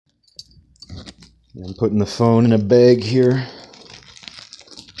I'm putting the phone in a bag here.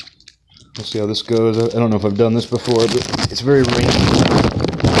 We'll see how this goes. I don't know if I've done this before, but it's very rainy. I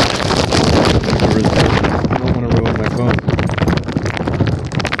don't want to ruin my phone.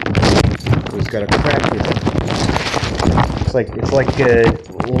 It's got a crack in it.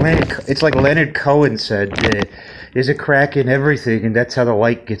 It's like Leonard Cohen said, there's a crack in everything, and that's how the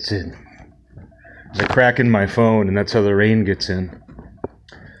light gets in. There's a crack in my phone, and that's how the rain gets in.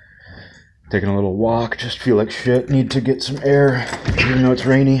 Taking a little walk, just feel like shit, need to get some air, even though it's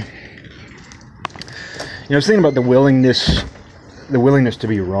rainy. You know, I was thinking about the willingness to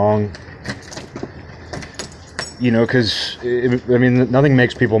be wrong. You know, because, nothing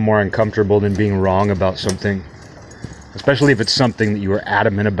makes people more uncomfortable than being wrong about something. Especially if it's something that you were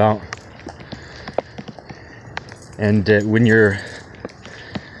adamant about. And when you're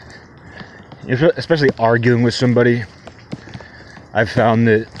especially arguing with somebody, I've found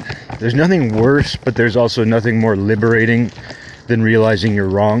that there's nothing worse, but there's also nothing more liberating than realizing you're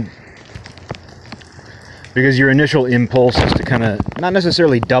wrong. Because your initial impulse is to kind of, not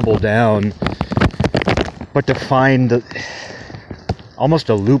necessarily double down, but to find almost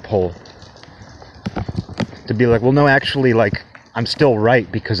a loophole. To be like, well, no, actually, like, I'm still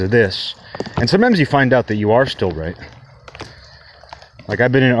right because of this. And sometimes you find out that you are still right. Like,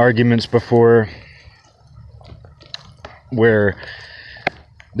 I've been in arguments before where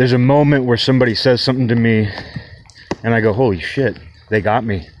there's a moment where somebody says something to me and I go, holy shit, they got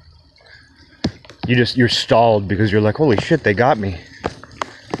me. You're stalled because you're like, holy shit, they got me.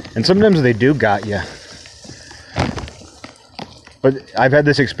 And sometimes they do got you. But I've had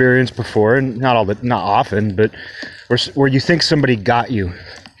this experience before, and not often, but where you think somebody got you.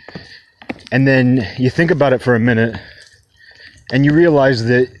 And then you think about it for a minute and you realize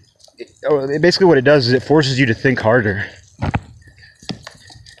that basically what it does is it forces you to think harder.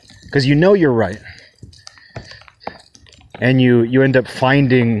 Because you know you're right. And you end up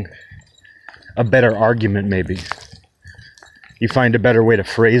finding a better argument, maybe. You find a better way to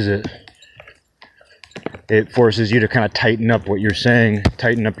phrase it. It forces you to kind of tighten up what you're saying,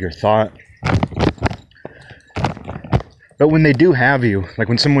 tighten up your thought. But when they do have you, like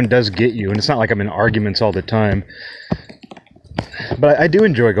when someone does get you, and it's not like I'm in arguments all the time, but I do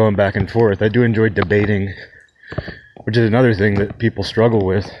enjoy going back and forth. I do enjoy debating, which is another thing that people struggle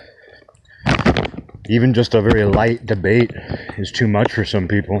with. Even just a very light debate is too much for some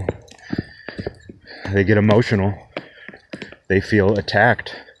people. They get emotional. They feel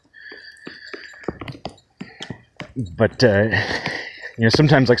attacked. But,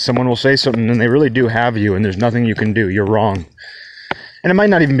 sometimes like someone will say something and they really do have you and there's nothing you can do. You're wrong. And it might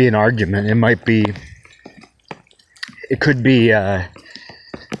not even be an argument. It could be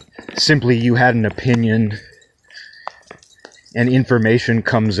simply you had an opinion and information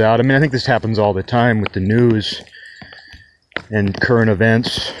comes out. I think this happens all the time with the news and current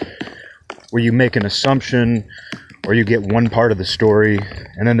events, where you make an assumption or you get one part of the story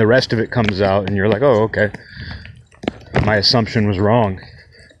and then the rest of it comes out and you're like, oh, okay, my assumption was wrong.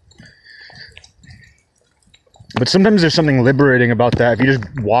 But sometimes there's something liberating about that if you just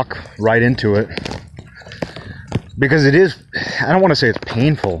walk right into it. Because it is, I don't want to say it's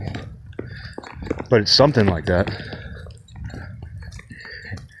painful, but it's something like that.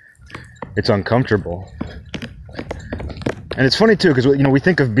 It's uncomfortable. And it's funny too, because we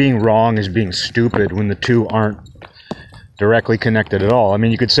think of being wrong as being stupid when the two aren't directly connected at all.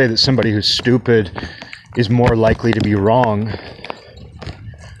 You could say that somebody who's stupid is more likely to be wrong.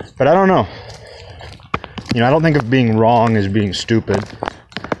 But I don't know. I don't think of being wrong as being stupid.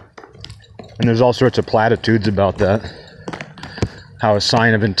 And there's all sorts of platitudes about that. How a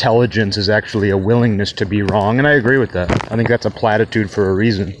sign of intelligence is actually a willingness to be wrong. And I agree with that. I think that's a platitude for a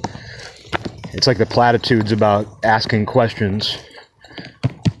reason. It's like the platitudes about asking questions.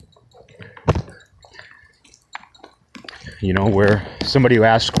 Where somebody who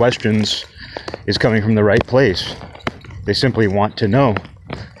asks questions is coming from the right place. They simply want to know.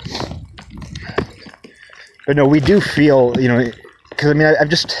 But no, we do feel, because I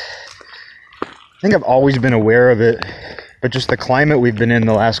think I've always been aware of it, but just the climate we've been in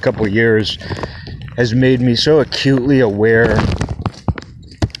the last couple of years has made me so acutely aware.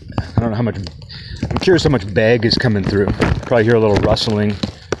 I don't know how much, I'm curious how much bag is coming through. Probably hear a little rustling.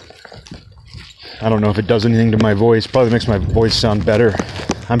 I don't know if it does anything to my voice. Probably makes my voice sound better.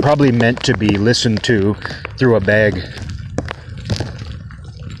 I'm probably meant to be listened to through a bag.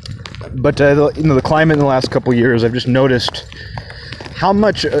 But the climate in the last couple of years, I've just noticed how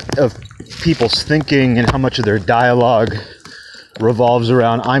much of people's thinking and how much of their dialogue revolves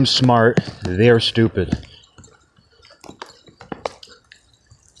around I'm smart, they're stupid.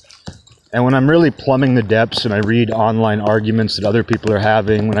 And when I'm really plumbing the depths and I read online arguments that other people are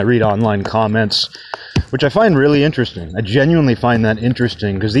having, when I read online comments, which I find really interesting, I genuinely find that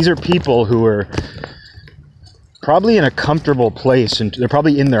interesting, because these are people who are probably in a comfortable place, and they're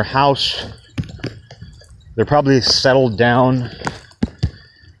probably in their house, they're probably settled down,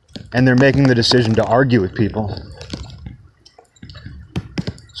 and they're making the decision to argue with people.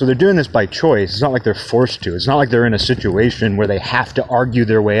 So they're doing this by choice. It's not like they're forced to. It's not like they're in a situation where they have to argue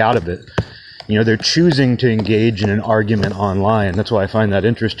their way out of it. You know, they're choosing to engage in an argument online. That's why I find that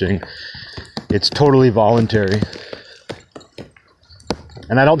interesting. It's totally voluntary.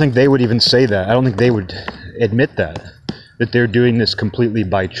 And I don't think they would even say that. I don't think they would admit that they're doing this completely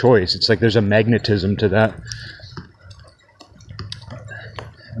by choice. It's like there's a magnetism to that.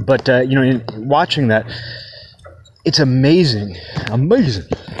 But, in watching that, it's amazing how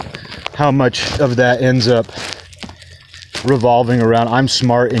much of that ends up revolving around I'm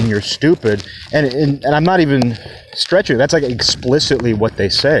smart and you're stupid. And I'm not even stretching. That's like explicitly what they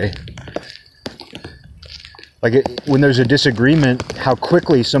say. Like when there's a disagreement, how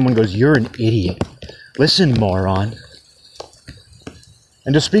quickly someone goes, "You're an idiot. Listen, moron."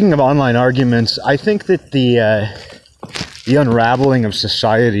 And just speaking of online arguments, I think that the unraveling of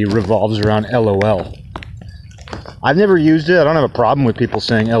society revolves around LOL. I've never used it. I don't have a problem with people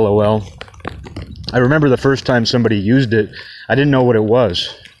saying LOL. I remember the first time somebody used it, I didn't know what it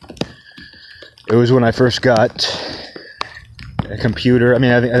was. It was when I first got a computer. I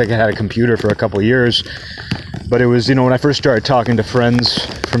mean, I think I had a computer for a couple of years, but it was, when I first started talking to friends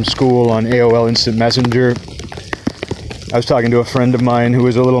from school on AOL Instant Messenger. I was talking to a friend of mine who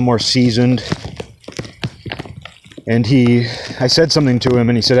was a little more seasoned, and I said something to him,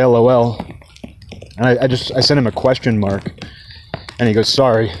 and he said LOL, and I sent him a question mark, and he goes,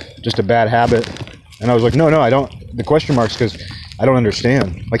 "Sorry, just a bad habit." And I was like, no, I don't, the question mark's because I don't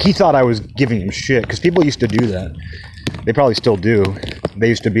understand. Like, he thought I was giving him shit, because people used to do that. They probably still do. They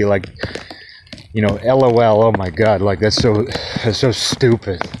used to be like, LOL, oh my god, like, that's so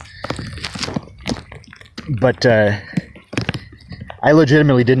stupid. But, I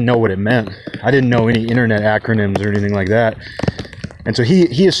legitimately didn't know what it meant. I didn't know any internet acronyms or anything like that. And so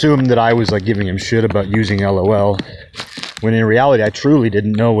he assumed that I was like giving him shit about using LOL, when in reality I truly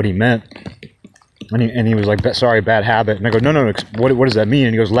didn't know what he meant. And he was like, "Sorry, bad habit." And I go, no, what does that mean?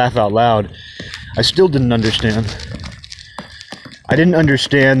 And he goes, "Laugh out loud." I still didn't understand. I didn't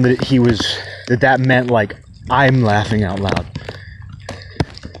understand that that meant like I'm laughing out loud.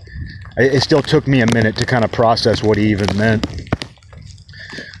 It still took me a minute to kind of process what he even meant.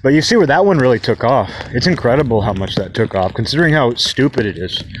 But you see where that one really took off. It's incredible how much that took off, considering how stupid it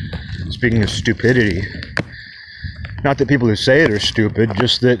is. Speaking of stupidity, not that people who say it are stupid,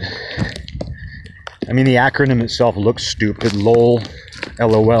 just that, I mean, the acronym itself looks stupid, LOL,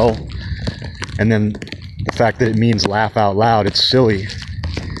 LOL, and then the fact that it means laugh out loud, it's silly.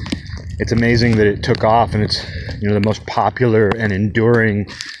 It's amazing that it took off, and it's, the most popular and enduring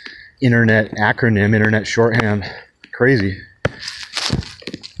internet acronym, internet shorthand. Crazy.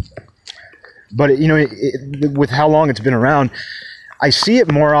 But, with how long it's been around, I see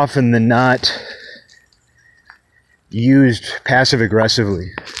it more often than not used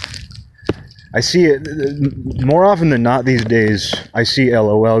passive-aggressively. I see it more often than not these days. I see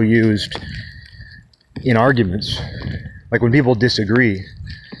LOL used in arguments. Like when people disagree,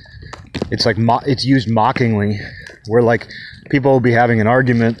 it's like it's used mockingly, where like people will be having an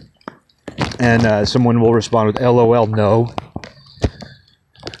argument and someone will respond with LOL, no.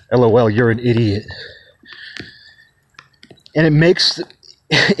 LOL, you're an idiot. And it makes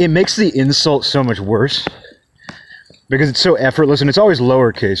the insult so much worse because it's so effortless, and it's always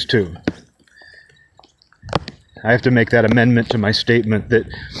lowercase too. I have to make that amendment to my statement that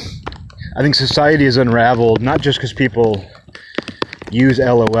I think society is unraveled, not just because people use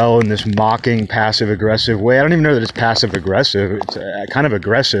LOL in this mocking, passive-aggressive way. I don't even know that it's passive-aggressive. It's kind of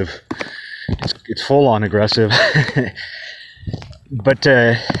aggressive. It's full-on aggressive. But,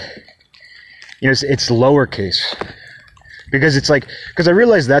 it's lowercase. Because I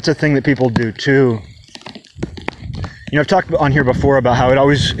realize that's a thing that people do too. I've talked on here before about how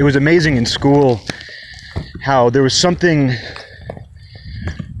it was amazing in school how there was something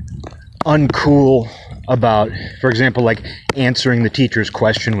uncool about, for example, like answering the teacher's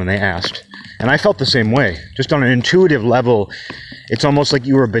question when they asked. And I felt the same way. Just on an intuitive level, it's almost like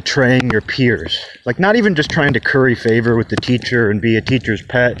you were betraying your peers. Like not even just trying to curry favor with the teacher and be a teacher's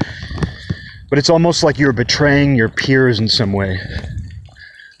pet, but it's almost like you're betraying your peers in some way.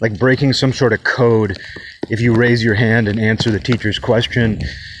 Like breaking some sort of code if you raise your hand and answer the teacher's question.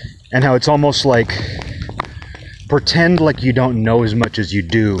 And how it's almost like pretend like you don't know as much as you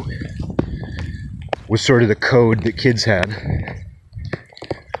do. was sort of the code that kids had.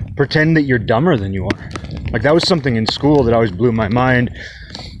 Pretend that you're dumber than you are. Like, that was something in school that always blew my mind,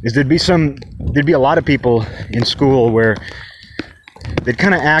 is there'd be a lot of people in school where they'd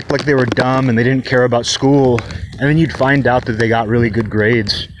kind of act like they were dumb and they didn't care about school, and then you'd find out that they got really good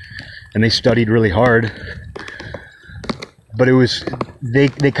grades and they studied really hard. But it was, they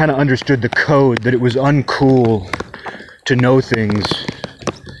kind of understood the code that it was uncool to know things.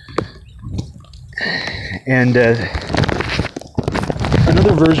 And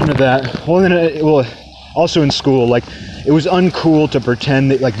another version of that, also in school, like, it was uncool to pretend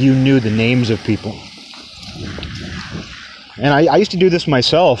that, like, you knew the names of people. And I used to do this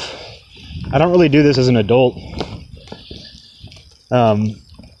myself. I don't really do this as an adult. But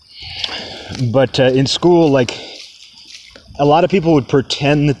in school, like, a lot of people would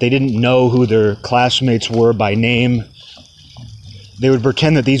pretend that they didn't know who their classmates were by name. They would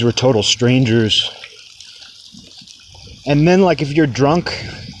pretend that these were total strangers. And then, like, if you're drunk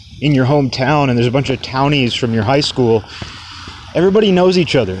in your hometown and there's a bunch of townies from your high school, everybody knows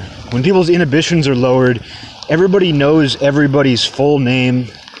each other. When people's inhibitions are lowered, everybody knows everybody's full name.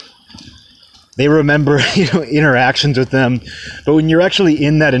 They remember, interactions with them. But when you're actually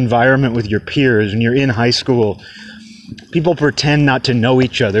in that environment with your peers, when you're in high school, people pretend not to know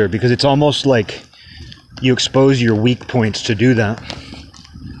each other because it's almost like you expose your weak points to do that.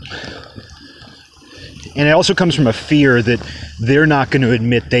 And it also comes from a fear that they're not going to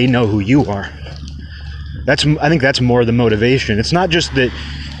admit they know who you are. I think that's more the motivation. It's not just that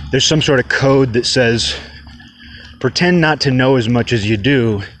there's some sort of code that says, pretend not to know as much as you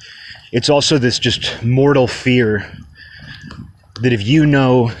do. It's also this just mortal fear that if you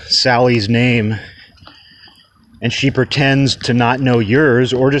know Sally's name and she pretends to not know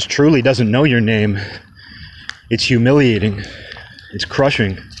yours, or just truly doesn't know your name, it's humiliating. It's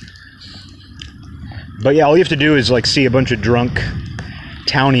crushing. But yeah, all you have to do is, like, see a bunch of drunk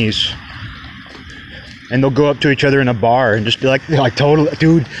townies, and they'll go up to each other in a bar and just be like totally,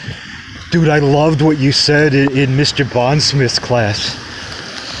 dude, I loved what you said in Mr. Bondsmith's class.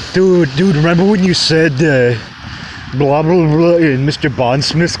 Dude, remember when you said blah, blah, blah in Mr.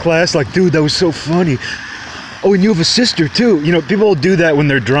 Bondsmith's class? Like, dude, that was so funny. Oh, and you have a sister too. People will do that when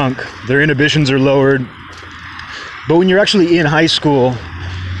they're drunk. Their inhibitions are lowered. But when you're actually in high school,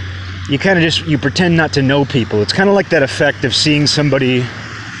 you kind of you pretend not to know people. It's kind of like that effect of seeing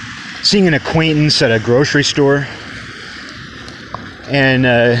an acquaintance at a grocery store. And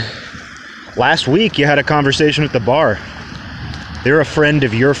last week you had a conversation at the bar. They're a friend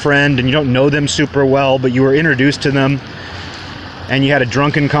of your friend and you don't know them super well, but you were introduced to them and you had a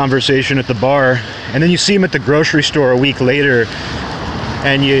drunken conversation at the bar, and then you see them at the grocery store a week later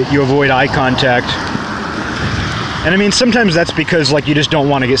and you avoid eye contact. And I mean, sometimes that's because, like, you just don't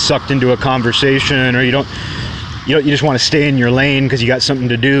want to get sucked into a conversation, or you just want to stay in your lane because you got something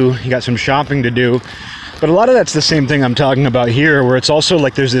to do, you got some shopping to do. But a lot of that's the same thing I'm talking about here, where it's also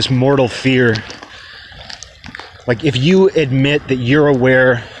like there's this mortal fear. Like, if you admit that you're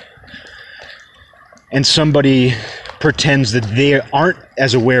aware and somebody pretends that they aren't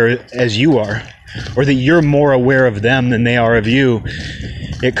as aware as you are, or that you're more aware of them than they are of you,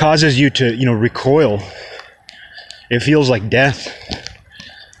 it causes you to, recoil. It feels like death.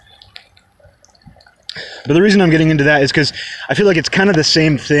 But the reason I'm getting into that is because I feel like it's kind of the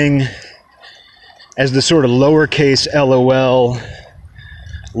same thing as the sort of lowercase LOL,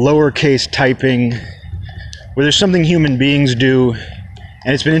 lowercase typing, where there's something human beings do,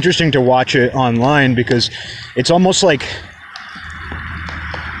 and it's been interesting to watch it online because it's almost like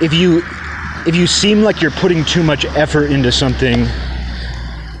if you seem like you're putting too much effort into something,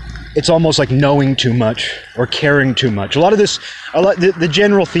 it's almost like knowing too much or caring too much. The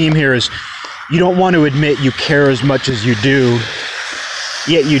general theme here is you don't want to admit you care as much as you do,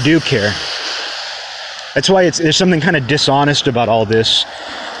 yet you do care. That's why there's something kind of dishonest about all this,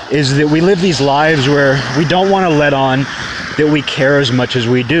 is that we live these lives where we don't want to let on that we care as much as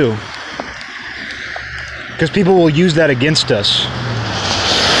we do. Because people will use that against us.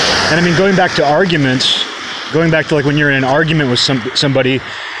 And I mean, going back to arguments, like when you're in an argument with somebody,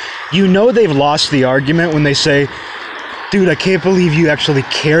 they've lost the argument when they say, dude, I can't believe you actually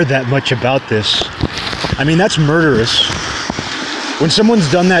care that much about this. I mean, that's murderous. When someone's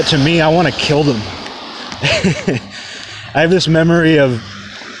done that to me, I want to kill them. I have this memory of,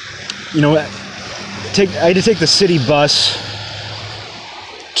 I had to take the city bus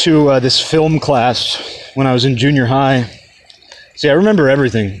to this film class when I was in junior high. See, I remember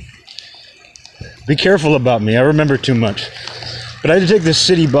everything. Be careful about me, I remember too much. But I had to take this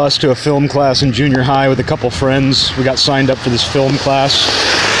city bus to a film class in junior high with a couple friends. We got signed up for this film class.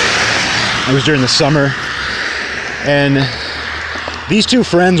 It was during the summer. And these two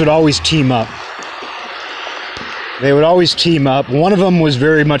friends would always team up. They would always team up. One of them was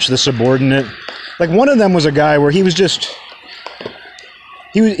very much the subordinate. Like, one of them was a guy where he was just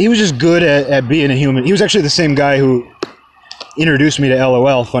good at being a human. He was actually the same guy who introduced me to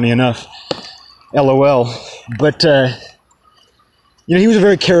LOL, funny enough. LOL. But, he was a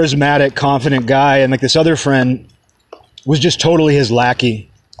very charismatic, confident guy, and like this other friend was just totally his lackey.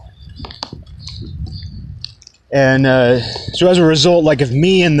 And so as a result, like, if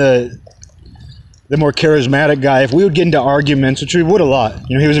me and the more charismatic guy, if we would get into arguments, which we would a lot,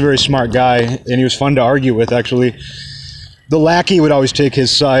 he was a very smart guy, and he was fun to argue with, actually, the lackey would always take his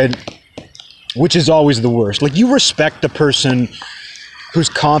side, which is always the worst. Like, you respect the person who's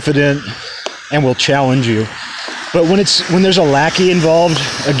confident and will challenge you. But when there's a lackey involved,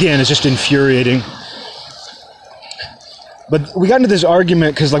 again, it's just infuriating. But we got into this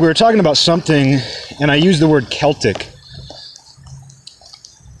argument because, like, we were talking about something, and I used the word Celtic.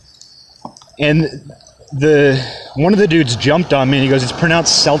 And one of the dudes jumped on me, and he goes, "It's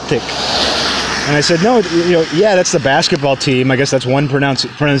pronounced Celtic." And I said, "No, yeah, that's the basketball team. I guess that's one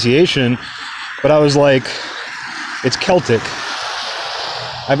pronunciation." But I was like, "It's Celtic."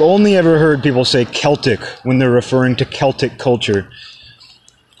 I've only ever heard people say Celtic when they're referring to Celtic culture.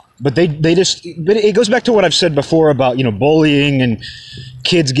 But but it goes back to what I've said before about, bullying and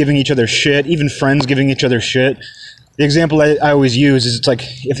kids giving each other shit, even friends giving each other shit. The example I always use is, it's like,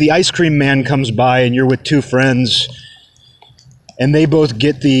 if the ice cream man comes by and you're with two friends and they both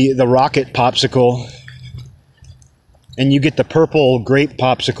get the rocket popsicle and you get the purple grape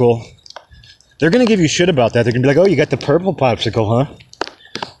popsicle, they're going to give you shit about that. They're going to be like, "Oh, you got the purple popsicle, huh?"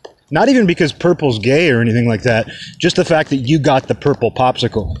 Not even because purple's gay or anything like that, just the fact that you got the purple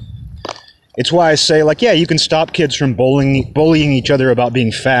popsicle. It's why I say, like, yeah, you can stop kids from bullying each other about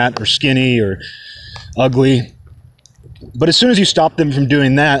being fat or skinny or ugly. But as soon as you stop them from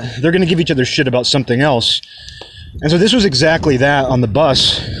doing that, they're going to give each other shit about something else. And so this was exactly that on the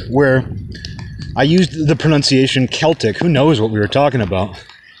bus, where I used the pronunciation Celtic. Who knows what we were talking about?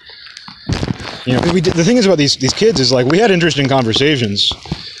 The thing is about these kids is, like, we had interesting conversations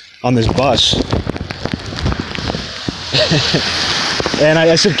on this bus. And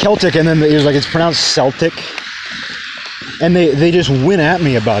I said Celtic, and then he was like, "It's pronounced Celtic." And they just went at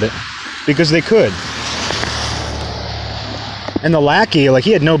me about it because they could. And the lackey, like,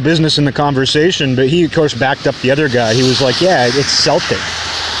 he had no business in the conversation, but he, of course, backed up the other guy. He was like, "Yeah, it's Celtic."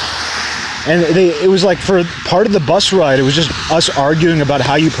 And it was like, for part of the bus ride, it was just us arguing about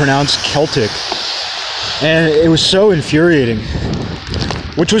how you pronounce Celtic. And it was so infuriating,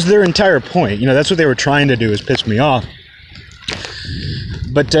 which was their entire point. That's what they were trying to do, is piss me off.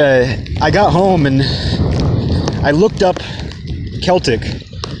 But I got home and I looked up Celtic.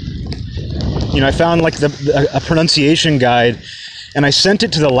 I found, like, a pronunciation guide, and I sent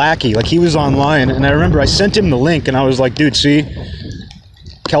it to the lackey. Like, he was online, and I remember I sent him the link, and I was like, "Dude, see?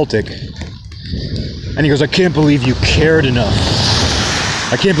 Celtic." And he goes, "I can't believe you cared enough.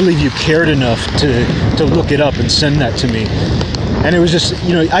 I can't believe you cared enough to look it up and send that to me." And it was just,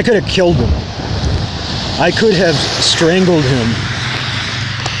 I could have killed him. I could have strangled him.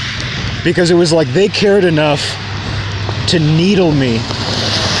 Because it was like they cared enough to needle me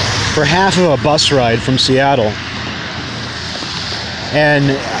for half of a bus ride from Seattle.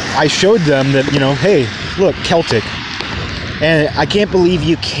 And I showed them that, hey, look, Celtic. And I can't believe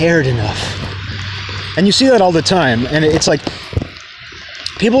you cared enough. And you see that all the time. And it's like,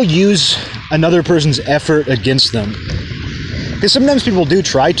 people use another person's effort against them. Because sometimes people do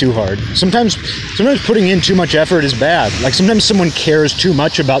try too hard. Sometimes putting in too much effort is bad. Like, sometimes someone cares too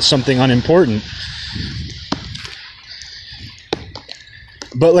much about something unimportant.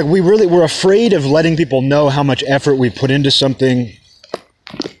 But, like, we're afraid of letting people know how much effort we put into something.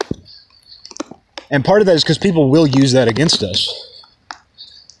 And part of that is because people will use that against us.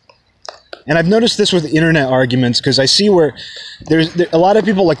 And I've noticed this with internet arguments, because I see where there's a lot of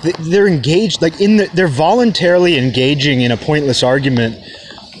people, like, they're engaged, like, they're voluntarily engaging in a pointless argument,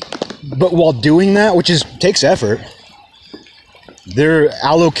 but while doing that, which takes effort, they're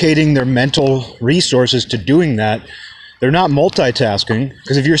allocating their mental resources to doing that. They're not multitasking,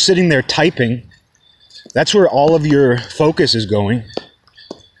 because if you're sitting there typing, that's where all of your focus is going.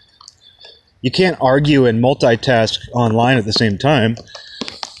 You can't argue and multitask online at the same time.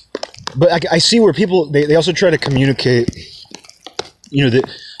 But I see where people, they also try to communicate, that,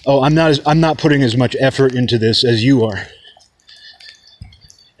 "Oh, I'm not putting as much effort into this as you are."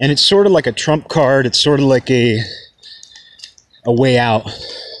 And it's sort of like a trump card. It's sort of like a way out.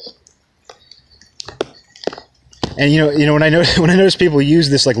 And when I notice people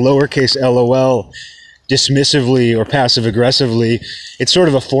use this like lowercase LOL dismissively or passive aggressively, it's sort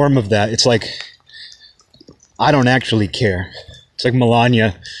of a form of that. It's like, I don't actually care. It's like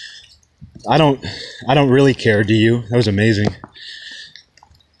Melania. I don't really care, do you? That was amazing.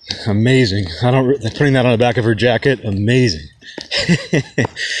 Amazing. Putting that on the back of her jacket, amazing.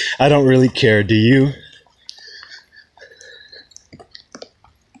 I don't really care, do you?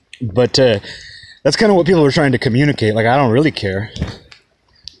 But that's kind of what people are trying to communicate. Like, I don't really care.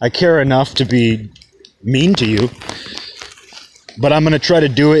 I care enough to be mean to you, but I'm going to try to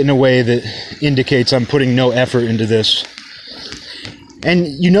do it in a way that indicates I'm putting no effort into this. And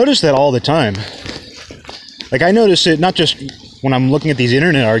you notice that all the time. Like, I notice it not just when I'm looking at these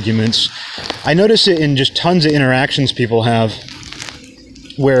internet arguments, I notice it in just tons of interactions people have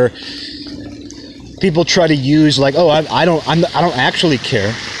where people try to use like, oh, I don't actually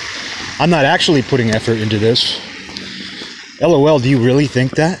care. I'm not actually putting effort into this. LOL, do you really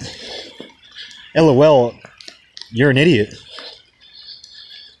think that? LOL, you're an idiot.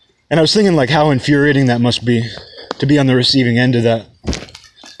 And I was thinking like how infuriating that must be to be on the receiving end of that.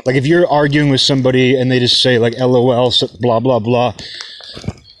 Like if you're arguing with somebody and they just say like LOL, blah, blah, blah,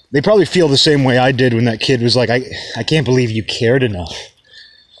 they probably feel the same way I did when that kid was like, I can't believe you cared enough.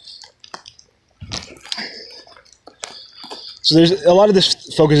 So there's a lot of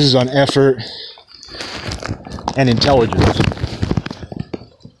this focuses on effort and intelligence,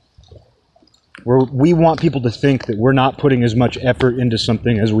 where we want people to think that we're not putting as much effort into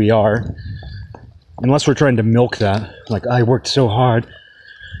something as we are, unless we're trying to milk that. Like, I worked so hard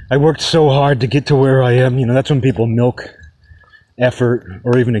to get to where I am. That's when people milk effort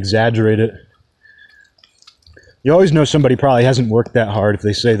or even exaggerate it. You always know somebody probably hasn't worked that hard if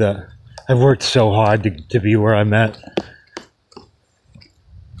they say that. I've worked so hard to be where I'm at.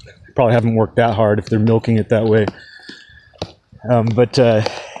 They probably haven't worked that hard if they're milking it that way. But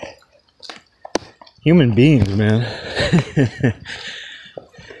human beings, man.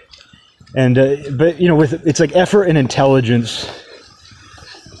 And but it's like effort and intelligence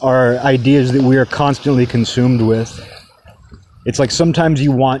are ideas that we are constantly consumed with. It's like sometimes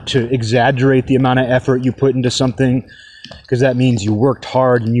you want to exaggerate the amount of effort you put into something because that means you worked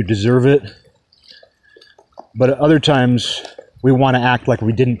hard and you deserve it. But at other times we want to act like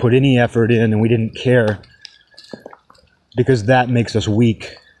we didn't put any effort in and we didn't care because that makes us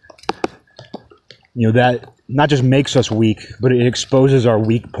weak. That not just makes us weak, but it exposes our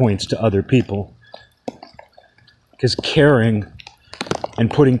weak points to other people. Because caring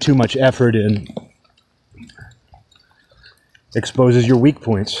and putting too much effort in exposes your weak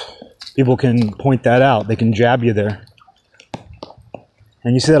points. People can point that out. They can jab you there.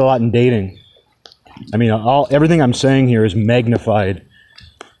 And you see that a lot in dating. I mean, everything I'm saying here is magnified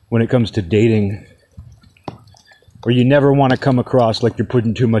when it comes to dating. Where you never want to come across like you're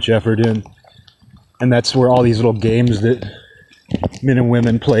putting too much effort in. And that's where all these little games that men and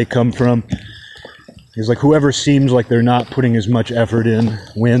women play come from. It's like whoever seems like they're not putting as much effort in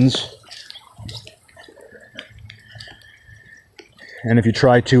wins. And if you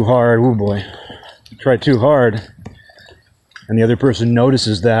try too hard, oh boy, you try too hard, and the other person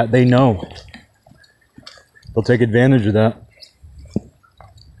notices that, they know. They'll take advantage of that.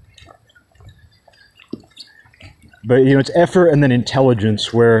 But, it's effort and then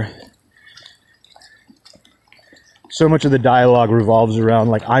intelligence where so much of the dialogue revolves around,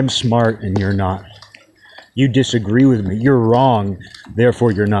 like, I'm smart and you're not. You disagree with me. You're wrong,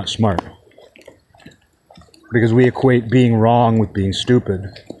 therefore you're not smart. Because we equate being wrong with being stupid.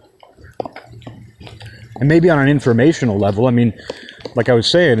 And maybe on an informational level, I mean, like I was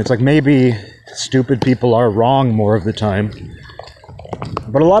saying, it's like maybe stupid people are wrong more of the time.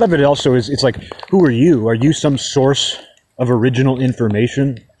 But a lot of it also is, it's like, who are you? Are you some source of original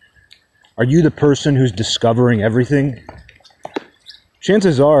information? Are you the person who's discovering everything?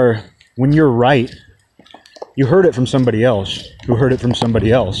 Chances are, when you're right, you heard it from somebody else who heard it from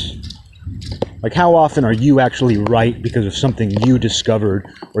somebody else. Like, how often are you actually right because of something you discovered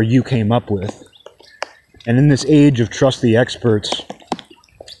or you came up with? And in this age of trust the experts,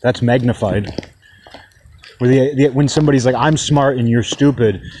 that's magnified. When somebody's like, I'm smart and you're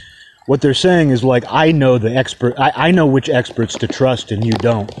stupid, what they're saying is like, I know I know which experts to trust and you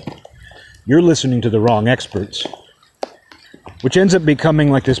don't. You're listening to the wrong experts. Which ends up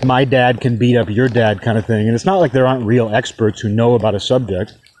becoming like this my dad can beat up your dad kind of thing. And it's not like there aren't real experts who know about a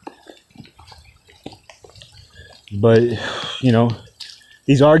subject. But,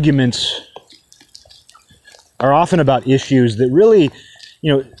 these arguments are often about issues that really,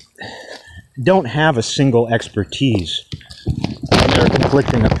 don't have a single expertise. there are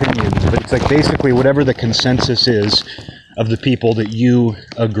conflicting opinions, but it's like basically whatever the consensus is of the people that you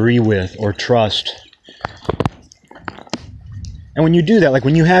agree with or trust. And when you do that, like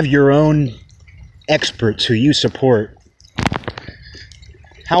when you have your own experts who you support,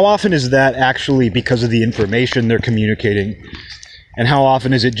 how often is that actually because of the information they're communicating? And how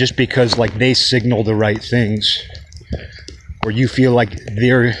often is it just because like they signal the right things? Or you feel like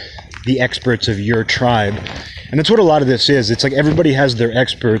they're the experts of your tribe? And that's what a lot of this is. It's like everybody has their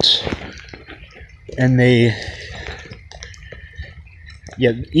experts, and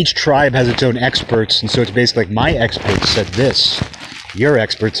each tribe has its own experts, and so it's basically like my experts said this. Your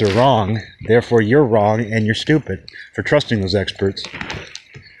experts are wrong, therefore you're wrong and you're stupid for trusting those experts.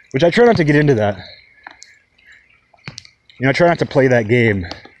 Which I try not to get into that. You know, I try not to play that game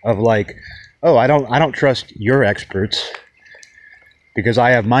of like, oh, I don't trust your experts because I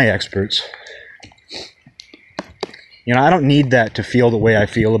have my experts. You know, I don't need that to feel the way I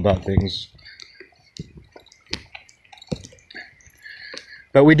feel about things.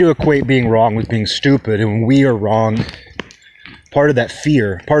 But we do equate being wrong with being stupid, and when we are wrong, part of that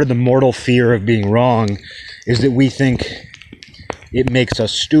fear, part of the mortal fear of being wrong is that we think it makes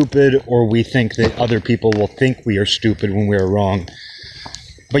us stupid, or we think that other people will think we are stupid when we're wrong.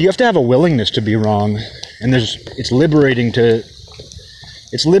 But you have to have a willingness to be wrong, and it's liberating to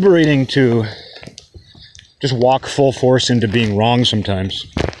just walk full force into being wrong sometimes.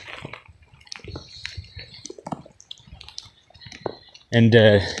 And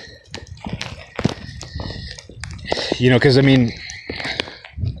you know, because I mean,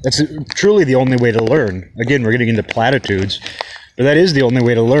 that's truly the only way to learn. Again, we're getting into platitudes. But that is the only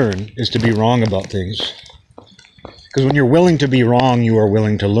way to learn, is to be wrong about things. Because when you're willing to be wrong, you are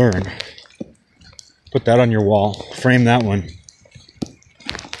willing to learn. Put that on your wall. Frame that one.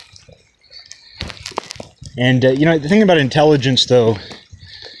 And, you know, the thing about intelligence, though,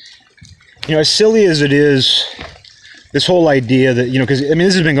 you know, as silly as it is, this whole idea that, you know, because, I mean,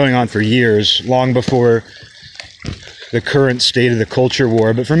 this has been going on for years, long before the current state of the culture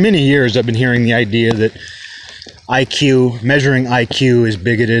war. But for many years, I've been hearing the idea that measuring IQ is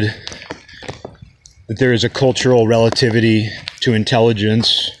bigoted, that there is a cultural relativity to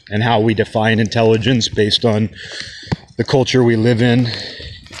intelligence and how we define intelligence based on the culture we live in.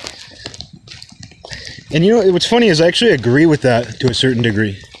 And you know, what's funny is I actually agree with that to a certain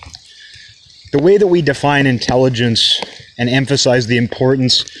degree. The way that we define intelligence and emphasize the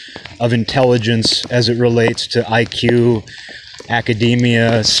importance of intelligence as it relates to IQ,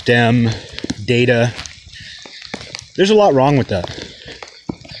 academia, STEM, data, there's a lot wrong with that.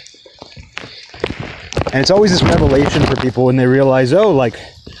 And it's always this revelation for people when they realize, oh, like,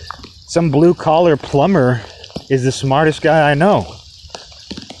 some blue-collar plumber is the smartest guy I know.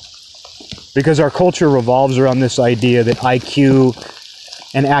 Because our culture revolves around this idea that IQ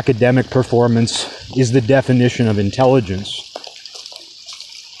and academic performance is the definition of intelligence.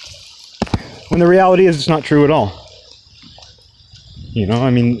 When the reality is it's not true at all. You know, I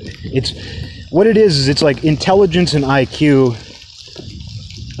mean, what it is it's like intelligence and IQ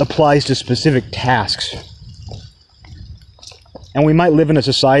applies to specific tasks. And we might live in a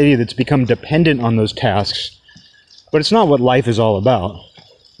society that's become dependent on those tasks, but it's not what life is all about.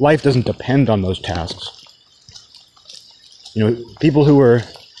 Life doesn't depend on those tasks. You know, people who are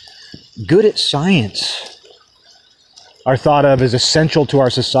good at science are thought of as essential to our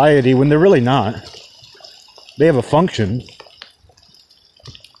society when they're really not. They have a function.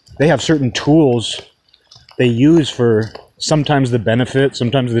 They have certain tools they use for sometimes the benefit,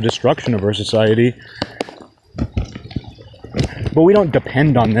 sometimes the destruction of our society. But we don't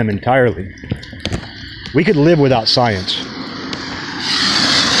depend on them entirely. We could live without science.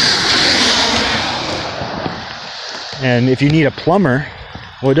 And if you need a plumber,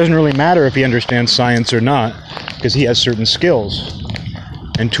 well, it doesn't really matter if he understands science or not, because he has certain skills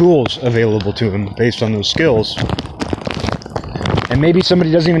and tools available to him based on those skills. And maybe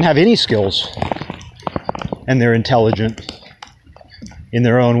somebody doesn't even have any skills, and they're intelligent in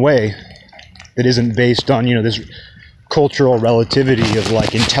their own way that isn't based on, you know, this cultural relativity of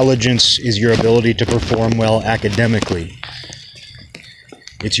like intelligence is your ability to perform well academically.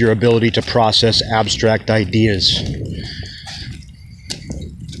 It's your ability to process abstract ideas.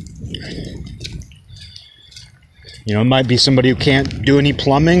 You know, it might be somebody who can't do any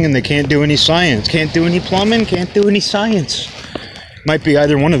plumbing and they can't do any science. Can't do any plumbing, can't do any science. Might be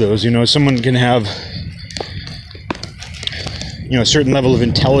either one of those. You know, someone can have, you know, a certain level of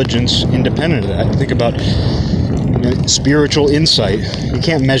intelligence independent of that. Think about, you know, spiritual insight. You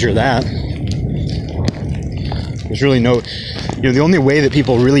can't measure that. There's really no, you know, the only way that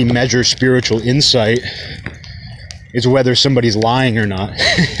people really measure spiritual insight is whether somebody's lying or not.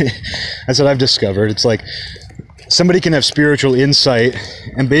 That's what I've discovered. It's like somebody can have spiritual insight,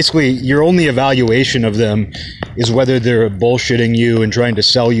 and basically your only evaluation of them is whether they're bullshitting you and trying to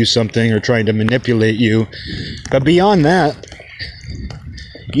sell you something or trying to manipulate you. But beyond that,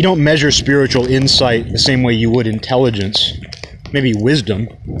 you don't measure spiritual insight the same way you would intelligence. Maybe wisdom,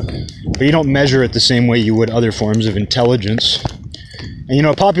 but you don't measure it the same way you would other forms of intelligence. And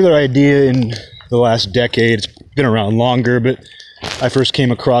a popular idea in the last decade, it's been around longer, but I first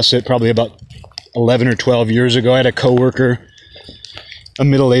came across it probably about 11 or 12 years ago. I had a coworker, a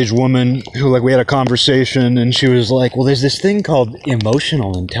middle-aged woman, who we had a conversation, and she was like, well, there's this thing called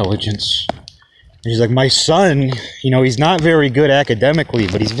emotional intelligence. And she's like, my son, he's not very good academically,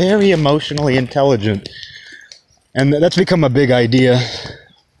 but he's very emotionally intelligent. And that's become a big idea.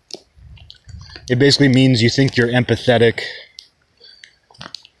 It basically means you think you're empathetic.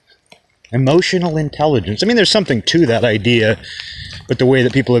 Emotional intelligence. I mean, there's something to that idea, but the way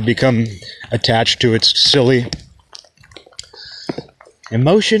that people have become attached to it's silly.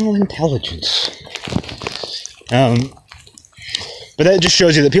 Emotional intelligence. But that just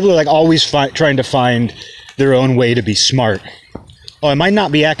shows you that people are always trying to find their own way to be smart. Oh, I might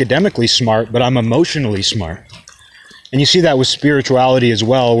not be academically smart, but I'm emotionally smart. And you see that with spirituality as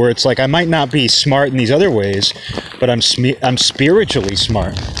well, where it's I might not be smart in these other ways, but I'm spiritually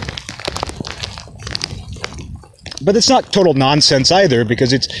smart. But it's not total nonsense either,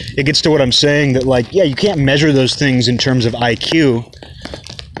 because it gets to what I'm saying, that you can't measure those things in terms of IQ.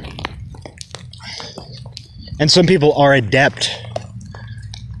 And some people are adept.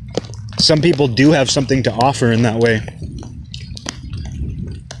 Some people do have something to offer in that way.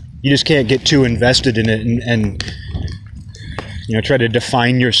 You just can't get too invested in it and try to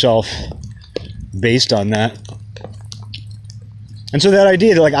define yourself based on that. And so that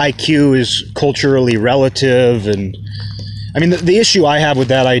idea that IQ is culturally relative, and I mean the issue I have with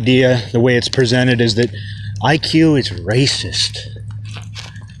that idea, the way it's presented, is that IQ is racist.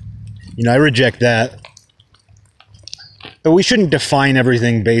 I reject that. But we shouldn't define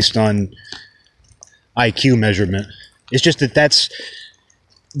everything based on IQ measurement. It's just that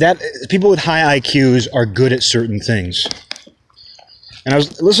people with high IQs are good at certain things. And I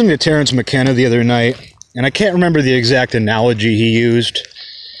was listening to Terence McKenna the other night, and I can't remember the exact analogy he used,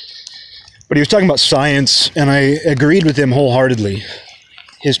 but he was talking about science, and I agreed with him wholeheartedly.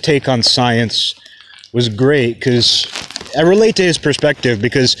 His take on science was great, because I relate to his perspective,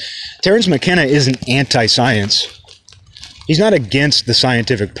 because Terence McKenna isn't anti-science. He's not against the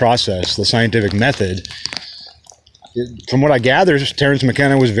scientific process, the scientific method. From what I gather, Terence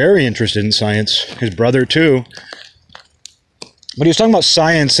McKenna was very interested in science. His brother, too. But he was talking about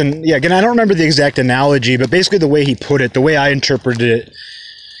science, and yeah, again, I don't remember the exact analogy, but basically the way he put it, the way I interpreted it,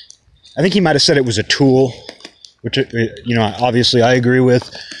 I think he might have said it was a tool, which, obviously I agree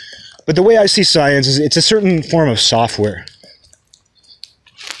with. But the way I see science is it's a certain form of software.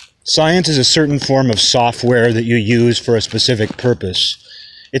 Science is a certain form of software that you use for a specific purpose.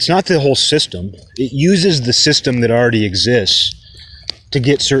 It's not the whole system. It uses the system that already exists to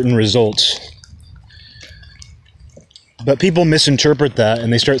get certain results. But people misinterpret that,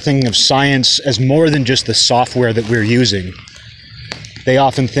 and they start thinking of science as more than just the software that we're using. They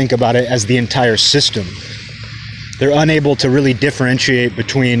often think about it as the entire system. They're unable to really differentiate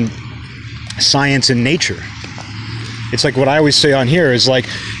between science and nature. It's what I always say on here is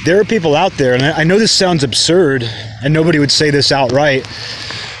there are people out there, and I know this sounds absurd, and nobody would say this outright,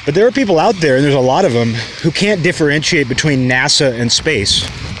 but there are people out there, and there's a lot of them, who can't differentiate between NASA and space.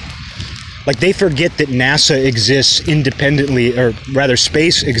 They forget that NASA exists independently, or rather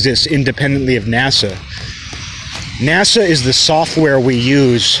space exists independently of NASA. NASA is the software we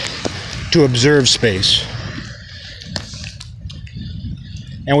use to observe space.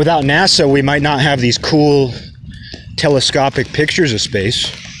 And without NASA, we might not have these cool telescopic pictures of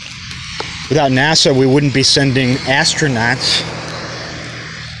space. Without NASA, we wouldn't be sending astronauts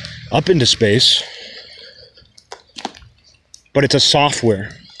up into space. But it's a software.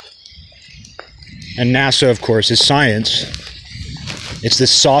 And NASA, of course, is science. It's the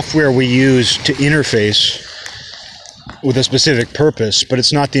software we use to interface with a specific purpose, but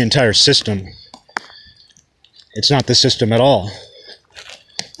it's not the entire system. It's not the system at all.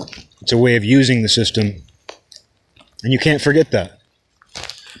 It's a way of using the system. And you can't forget that.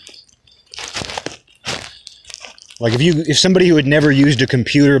 If somebody who had never used a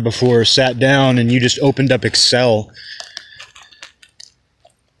computer before sat down and you just opened up Excel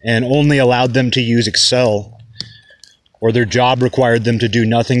and only allowed them to use Excel, or their job required them to do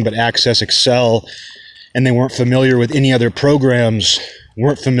nothing but access Excel, and they weren't familiar with any other programs,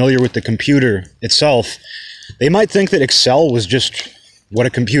 weren't familiar with the computer itself, They might think that Excel was just what a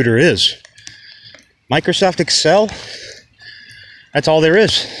computer is. Microsoft Excel, that's all there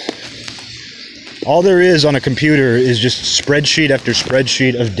is. All there is on a computer is just spreadsheet after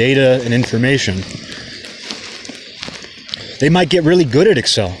spreadsheet of data and information. They might get really good at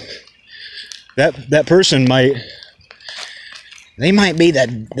Excel. That person might be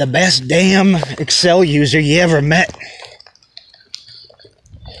the best damn Excel user you ever met.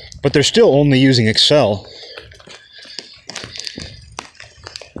 But they're still only using Excel.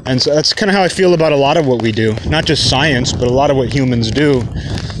 And so that's kind of how I feel about a lot of what we do. Not just science, but a lot of what humans do.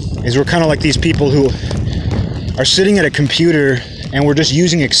 Is we're kind of like these people who are sitting at a computer and we're just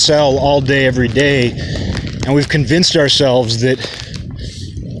using Excel all day, every day. And we've convinced ourselves that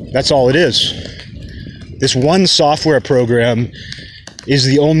that's all it is. This one software program is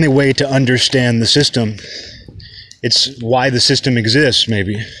the only way to understand the system. It's why the system exists,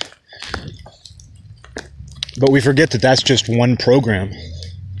 maybe. But we forget that that's just one program.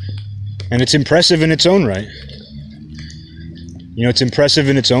 And it's impressive in its own right. You know, it's impressive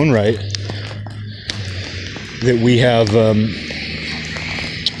in its own right that we have,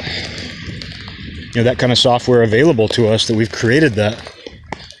 that kind of software available to us, that we've created that.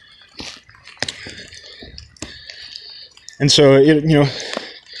 And so,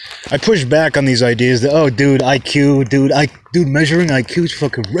 I push back on these ideas that, oh, dude, IQ, dude, measuring IQ is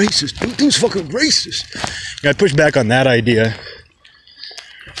fucking racist. Dude's fucking racist. I push back on that idea.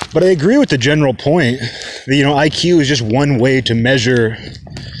 But I agree with the general point that, IQ is just one way to measure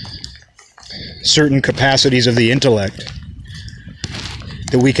certain capacities of the intellect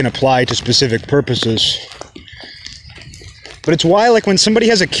that we can apply to specific purposes. But it's why, like, when somebody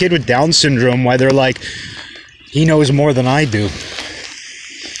has a kid with Down syndrome, why they're like, he knows more than I do.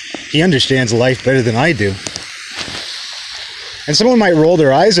 He understands life better than I do. And someone might roll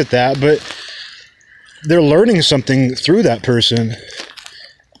their eyes at that, but they're learning something through that person.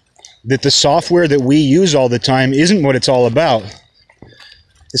 That the software that we use all the time isn't what it's all about.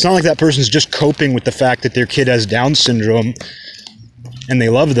 It's not like that person's just coping with the fact that their kid has Down syndrome and they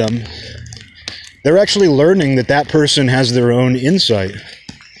love them. They're actually learning that that person has their own insight.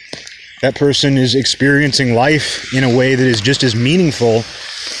 That person is experiencing life in a way that is just as meaningful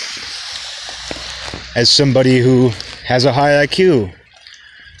as somebody who has a high IQ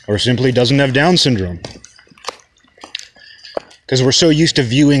or simply doesn't have Down syndrome. Because we're so used to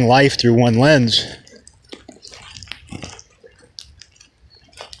viewing life through one lens.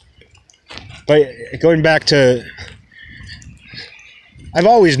 But going back to, I've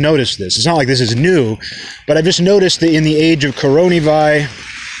always noticed this. It's not like this is new, but I've just noticed that in the age of coronavirus,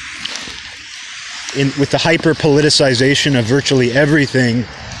 with the hyper-politicization of virtually everything,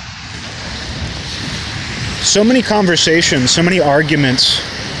 so many conversations, so many arguments,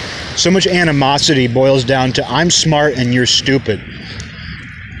 so much animosity boils down to, I'm smart and you're stupid.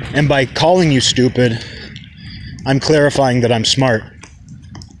 And by calling you stupid, I'm clarifying that I'm smart.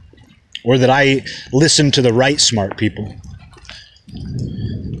 Or that I listen to the right smart people.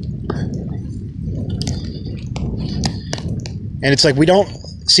 And it's like we don't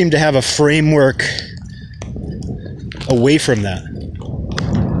seem to have a framework away from that.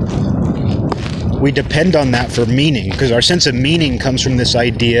 We depend on that for meaning, because our sense of meaning comes from this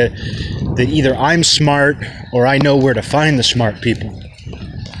idea that either I'm smart or I know where to find the smart people.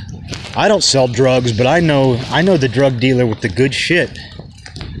 I don't sell drugs, but I know the drug dealer with the good shit.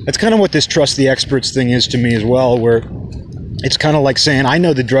 That's kind of what this trust the experts thing is to me as well, where it's kind of like saying, I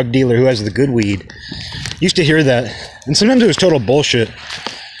know the drug dealer who has the good weed. Used to hear that, and sometimes it was total bullshit.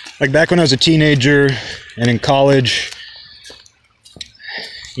 Like back when I was a teenager and in college,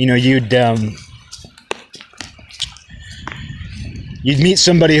 you'd meet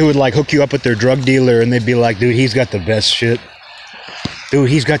somebody who would like hook you up with their drug dealer and they'd be like, dude, he's got the best shit. Dude,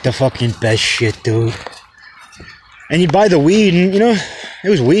 he's got the fucking best shit, dude. And you'd buy the weed and, it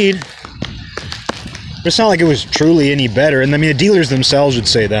was weed. But it's not like it was truly any better. And I mean, the dealers themselves would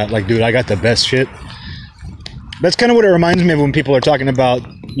say that, like, dude, I got the best shit. That's kind of what it reminds me of when people are talking about,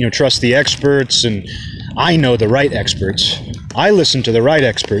 trust the experts and I know the right experts. I listen to the right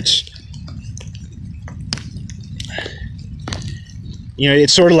experts.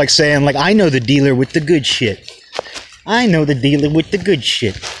 It's sort of like saying, like, I know the dealer with the good shit. I know the dealer with the good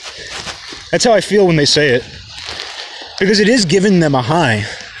shit. That's how I feel when they say it. Because it is giving them a high.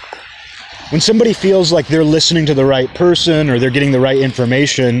 When somebody feels like they're listening to the right person or they're getting the right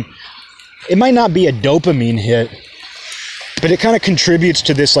information, it might not be a dopamine hit, but it kind of contributes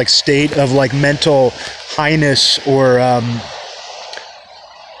to this like state of like mental highness or,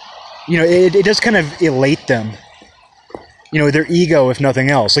 it does kind of elate them. Their ego, if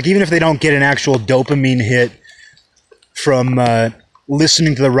nothing else. Like, even if they don't get an actual dopamine hit from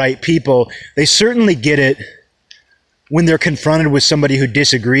listening to the right people. They certainly get it when they're confronted with somebody who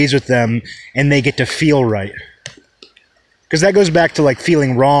disagrees with them and they get to feel right. Because that goes back to like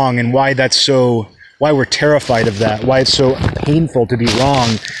feeling wrong and why we're terrified of that, why it's so painful to be wrong,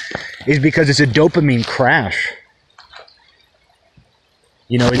 is because it's a dopamine crash.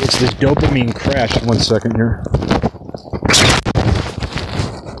 You know, it's this dopamine crash. 1 second here.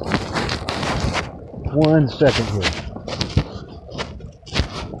 1 second here.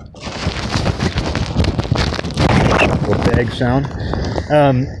 Little bag sound.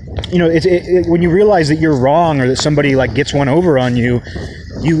 You know, when you realize that you're wrong or that somebody like gets one over on you,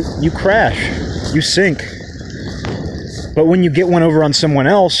 you crash, you sink. But when you get one over on someone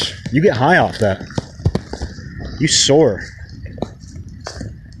else, you get high off that. You soar.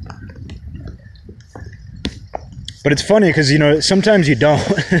 But it's funny because, you know, sometimes you don't.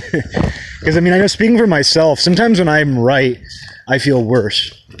 Because, I mean, I know, speaking for myself, sometimes when I'm right, I feel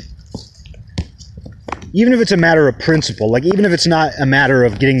worse. Even if it's a matter of principle, like even if it's not a matter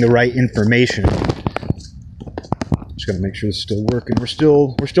of getting the right information. Just gotta make sure it's still working. We're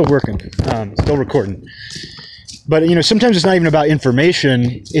still working. Still recording. But, you know, sometimes it's not even about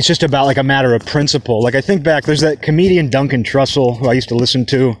information. It's just about like a matter of principle. Like I think back, there's that comedian Duncan Trussell who I used to listen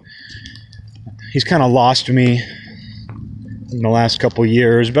to. He's kind of lost me in the last couple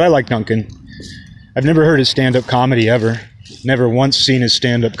years, but I like Duncan. I've never heard his stand-up comedy ever. Never once seen his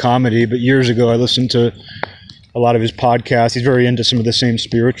stand-up comedy, but years ago I listened to a lot of his podcasts. He's very into some of the same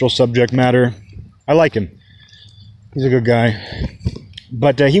spiritual subject matter. I like him. He's a good guy.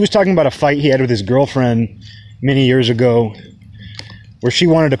 But he was talking about a fight he had with his girlfriend many years ago where she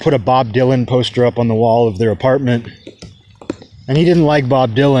wanted to put a Bob Dylan poster up on the wall of their apartment. And he didn't like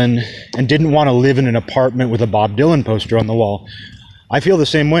Bob Dylan and didn't want to live in an apartment with a Bob Dylan poster on the wall. I feel the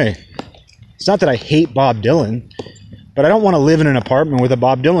same way. It's not that I hate Bob Dylan, but I don't want to live in an apartment with a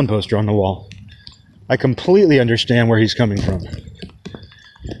Bob Dylan poster on the wall. I completely understand where he's coming from.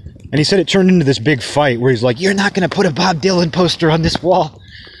 And he said it turned into this big fight where he's like, you're not going to put a Bob Dylan poster on this wall.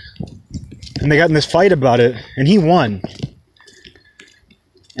 And they got in this fight about it, and he won.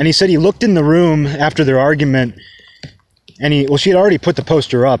 And he said he looked in the room after their argument, and she had already put the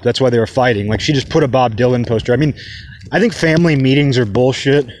poster up. That's why they were fighting. Like, she just put a Bob Dylan poster. I mean, I think family meetings are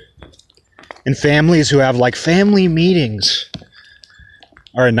bullshit. And families who have, like, family meetings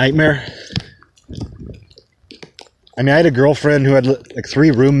are a nightmare. I mean, I had a girlfriend who had, like,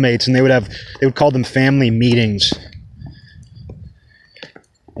 3 roommates, and they would call them family meetings.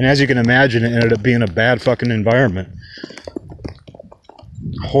 And as you can imagine, it ended up being a bad fucking environment.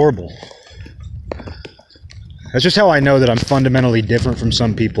 Horrible. That's just how I know that I'm fundamentally different from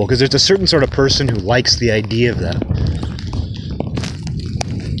some people, because there's a certain sort of person who likes the idea of that.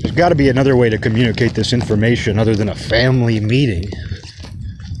 There's got to be another way to communicate this information other than a family meeting.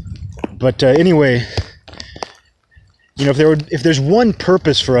 But anyway, you know, if there's one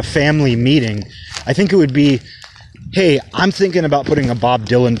purpose for a family meeting, I think it would be, hey, I'm thinking about putting a Bob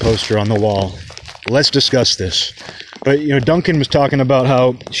Dylan poster on the wall. Let's discuss this. But, you know, Duncan was talking about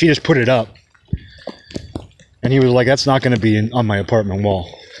how she just put it up. And he was like, that's not going to be on my apartment wall.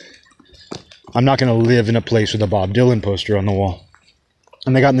 I'm not going to live in a place with a Bob Dylan poster on the wall.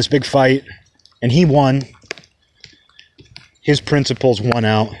 And they got in this big fight, and he won. His principles won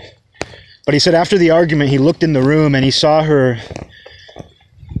out. But he said after the argument, he looked in the room and he saw her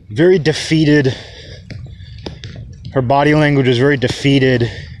very defeated. Her body language was very defeated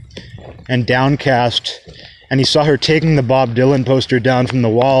and downcast. And he saw her taking the Bob Dylan poster down from the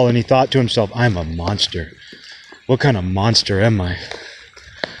wall, and he thought to himself, I'm a monster. What kind of monster am I?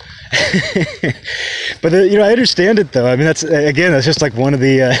 But you know, I understand it though. I mean, that's just like one of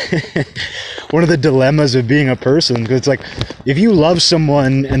the one of the dilemmas of being a person. Because it's like, if you love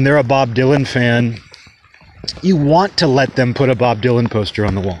someone and they're a Bob Dylan fan, you want to let them put a Bob Dylan poster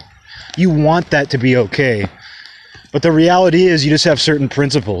on the wall. You want that to be okay. But the reality is, you just have certain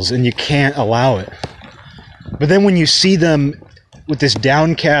principles, and you can't allow it. But then when you see them with this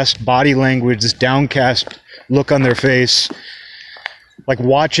downcast body language, this downcast look on their face, like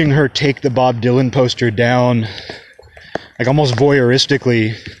watching her take the Bob Dylan poster down, like almost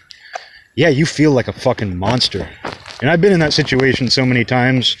voyeuristically, yeah, you feel like a fucking monster. And I've been in that situation so many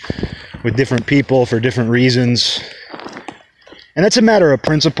times with different people for different reasons. And that's a matter of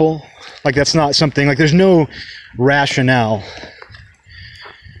principle. Like, that's not something, like, there's no rationale.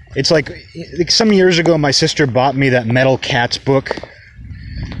 It's like some years ago, my sister bought me that Metal Cats book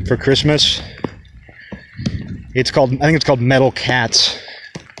for Christmas. I think it's called Metal Cats.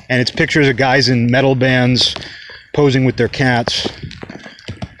 And it's pictures of guys in metal bands posing with their cats.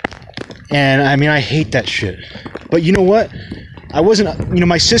 And I mean, I hate that shit. But you know what? I wasn't,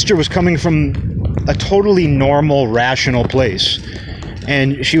 my sister was coming from a totally normal, rational place.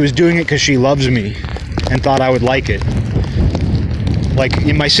 And she was doing it because she loves me and thought I would like it. Like,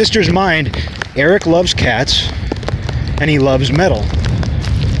 in my sister's mind, Eric loves cats and he loves metal.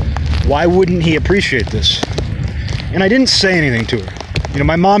 Why wouldn't he appreciate this? And I didn't say anything to her.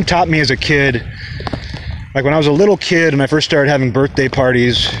 My mom taught me as a kid, like when I was a little kid and I first started having birthday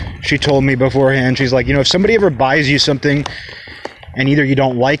parties, she told me beforehand, she's like, if somebody ever buys you something and either you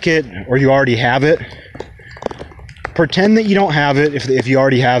don't like it or you already have it, pretend that you don't have it if you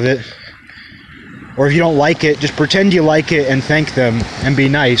already have it. Or if you don't like it, just pretend you like it and thank them and be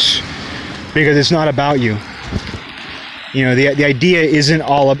nice, because it's not about you. The idea isn't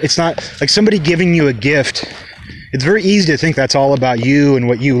it's not like somebody giving you a gift. It's very easy to think that's all about you and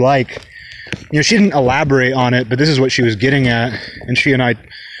what you like. She didn't elaborate on it, but this is what she was getting at. And she and I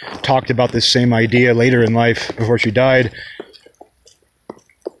talked about this same idea later in life before she died.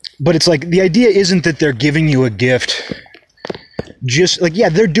 But it's like, the idea isn't that they're giving you a gift. Just like, yeah,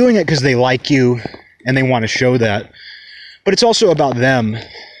 they're doing it because they like you and they want to show that. But it's also about them.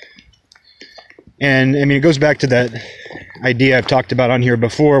 And it goes back to that idea I've talked about on here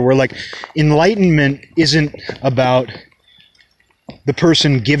before, where like enlightenment isn't about the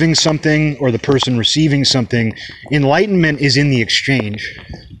person giving something or the person receiving something. Enlightenment is in the exchange.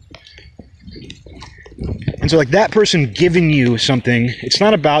 And so like that person giving you something, it's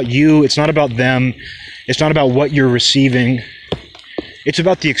not about you, it's not about them, it's not about what you're receiving. It's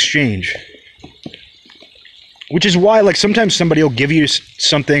about the exchange. Which is why, like, sometimes somebody will give you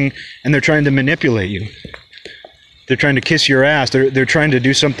something and they're trying to manipulate you. They're trying to kiss your ass. They're trying to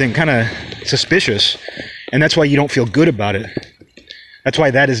do something kind of suspicious. And that's why you don't feel good about it. That's why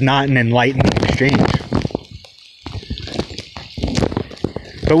that is not an enlightened exchange.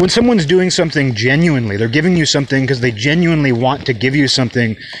 But when someone's doing something genuinely, they're giving you something because they genuinely want to give you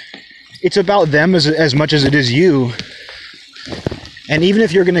something, it's about them as much as it is you. And even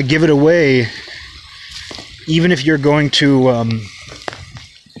if you're going to give it away, even if you're going to,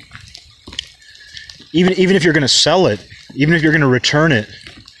 even if you're going to sell it, even if you're going to return it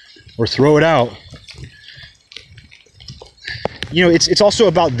or throw it out, it's also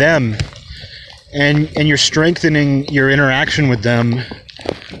about them, and you're strengthening your interaction with them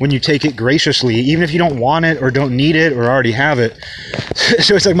when you take it graciously, even if you don't want it or don't need it or already have it.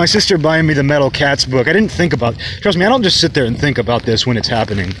 So it's like my sister buying me the Metal Cats book. I didn't think about, trust me, I don't just sit there and think about this when it's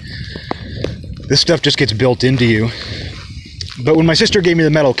happening. This stuff just gets built into you. But when my sister gave me the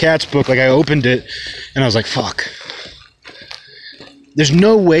Metal Cats book, like, I opened it and I was like, fuck. There's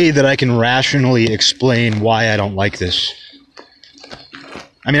no way that I can rationally explain why I don't like this.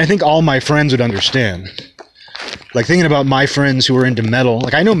 I think all my friends would understand. Like, thinking about my friends who are into metal,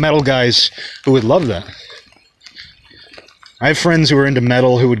 like, I know metal guys who would love that. I have friends who are into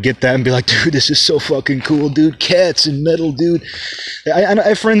metal who would get that and be like, dude, this is so fucking cool, dude. Cats and metal, dude. I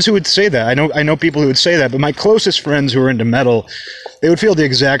have friends who would say that. I know people who would say that, but my closest friends who are into metal, they would feel the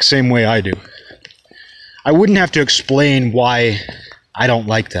exact same way I do. I wouldn't have to explain why I don't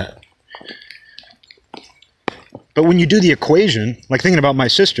like that. But when you do the equation, like thinking about my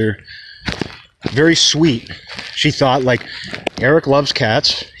sister, very sweet. She thought, like, Eric loves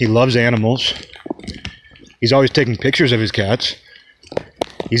cats. He loves animals. He's always taking pictures of his cats.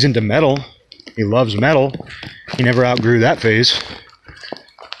 He's into metal. He loves metal. He never outgrew that phase.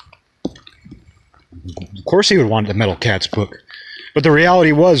 Of course he would want the Metal Cats book. But the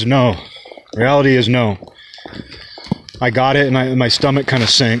reality was no. Reality is no. I got it and my stomach kind of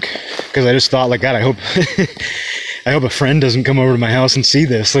sank because I just thought, like, God, I hope I hope a friend doesn't come over to my house and see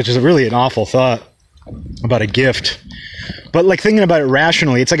this, which is really an awful thought about a gift. But, like, thinking about it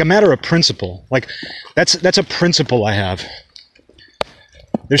rationally, it's like a matter of principle. Like, that's a principle I have.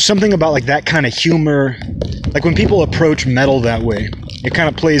 There's something about, like, that kind of humor. Like, when people approach metal that way, it kind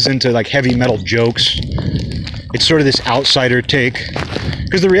of plays into, like, heavy metal jokes. It's sort of this outsider take.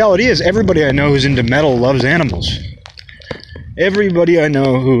 Because the reality is, everybody I know who's into metal loves animals. Everybody I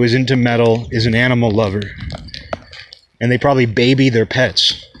know who is into metal is an animal lover. And they probably baby their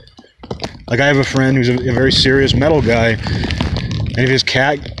pets. Like, I have a friend who's a very serious metal guy, and if his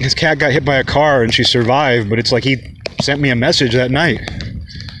cat got hit by a car and she survived, but it's like he sent me a message that night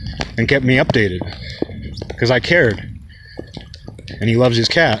and kept me updated because I cared, and he loves his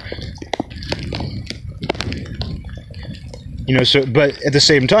cat. So, but at the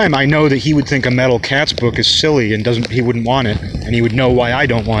same time, I know that he would think a Metal Cats book is silly and he wouldn't want it, and he would know why I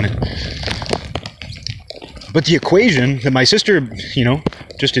don't want it. But the equation that my sister,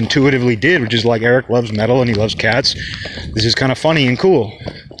 just intuitively did, which is like, Eric loves metal and he loves cats. This is kind of funny and cool.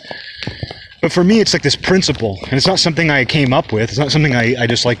 But for me, it's like this principle, and it's not something I came up with. It's not something I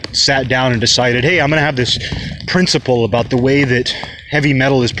just like sat down and decided, hey, I'm going to have this principle about the way that heavy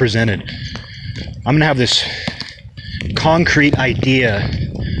metal is presented. I'm going to have this concrete idea.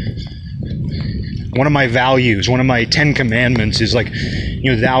 One of my values, one of my 10 commandments is like,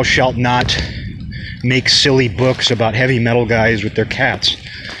 thou shalt not make silly books about heavy metal guys with their cats.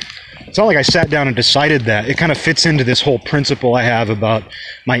 It's not like I sat down and decided that. It kind of fits into this whole principle I have about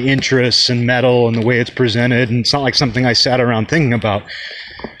my interests in metal and the way it's presented, and it's not like something I sat around thinking about.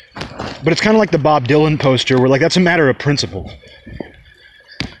 But it's kind of like the Bob Dylan poster where, like, that's a matter of principle.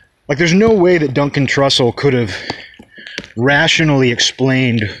 Like, there's no way that Duncan Trussell could have rationally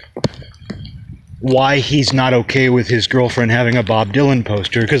explained why he's not okay with his girlfriend having a Bob Dylan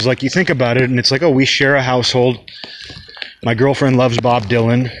poster. Because, like, you think about it, and it's like, oh, we share a household. My girlfriend loves Bob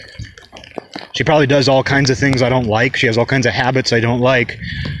Dylan. She probably does all kinds of things I don't like. She has all kinds of habits I don't like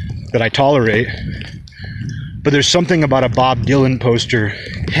that I tolerate. But there's something about a Bob Dylan poster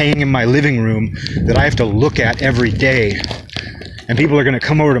hanging in my living room that I have to look at every day. And people are going to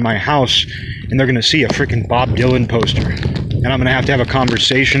come over to my house and they're going to see a freaking Bob Dylan poster. And I'm going to have a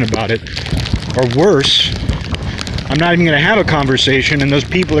conversation about it. Or worse, I'm not even going to have a conversation and those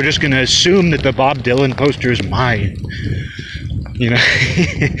people are just going to assume that the Bob Dylan poster is mine.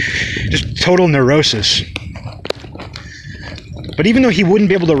 Just total neurosis. But even though he wouldn't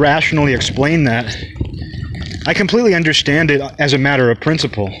be able to rationally explain that, I completely understand it as a matter of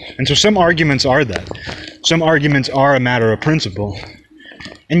principle. And so some arguments are that. Some arguments are a matter of principle.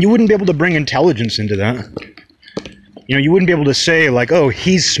 And you wouldn't be able to bring intelligence into that. You wouldn't be able to say, like, oh,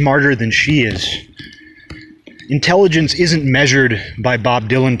 he's smarter than she is. Intelligence isn't measured by Bob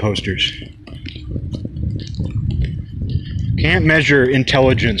Dylan posters. Can't measure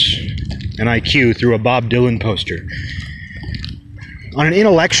intelligence and IQ through a Bob Dylan poster. On an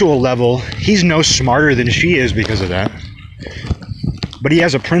intellectual level, he's no smarter than she is because of that. But he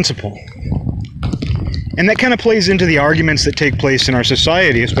has a principle. And that kind of plays into the arguments that take place in our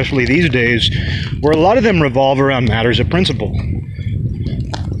society, especially these days, where a lot of them revolve around matters of principle.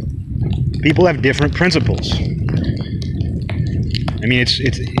 People have different principles. I mean, it's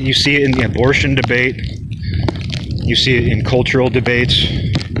you see it in the abortion debate. You see it in cultural debates,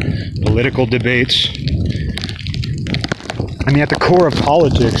 political debates. I mean, at the core of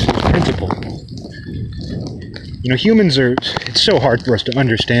politics is principle. Humans it's so hard for us to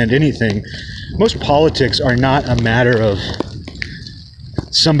understand anything. Most politics are not a matter of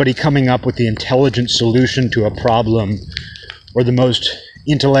somebody coming up with the intelligent solution to a problem or the most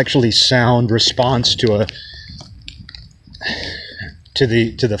intellectually sound response to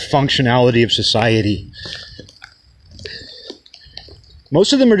the functionality of society.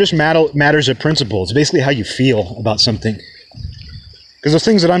 Most of them are just matters of principle. It's basically how you feel about something. Because those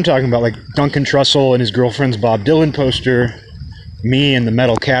things that I'm talking about, like Duncan Trussell and his girlfriend's Bob Dylan poster, me and the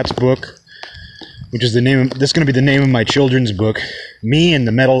Metal Cats book, which is this is going to be the name of my children's book, Me and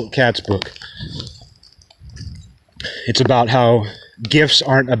the Metal Cats book. It's about how gifts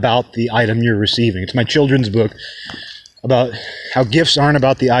aren't about the item you're receiving. It's my children's book about how gifts aren't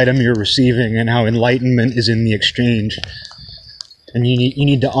about the item you're receiving and how enlightenment is in the exchange. And you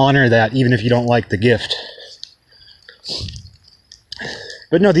need to honor that even if you don't like the gift.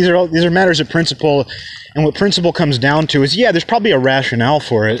 But no, these are matters of principle, and what principle comes down to is, yeah, there's probably a rationale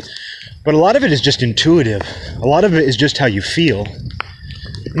for it, but a lot of it is just intuitive. A lot of it is just how you feel.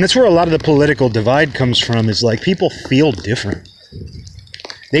 And that's where a lot of the political divide comes from, is like people feel different.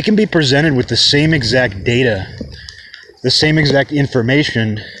 They can be presented with the same exact data, the same exact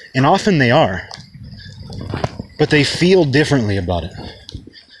information, and often they are. But they feel differently about it.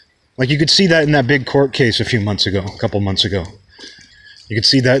 Like you could see that in that big court case a couple months ago. You could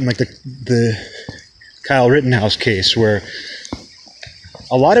see that in like the Kyle Rittenhouse case, where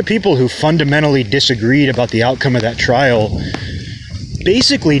a lot of people who fundamentally disagreed about the outcome of that trial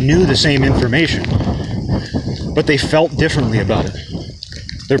basically knew the same information, but they felt differently about it.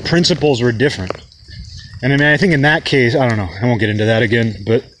 Their principles were different. And I mean, I think in that case, I don't know, I won't get into that again,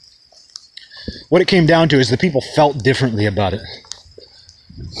 but what it came down to is the people felt differently about it.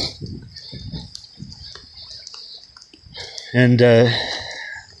 And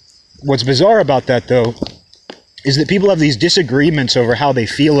what's bizarre about that, though, is that people have these disagreements over how they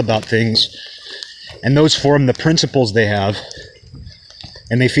feel about things, and those form the principles they have,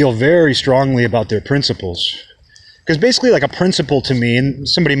 and they feel very strongly about their principles. Because basically, like a principle to me, and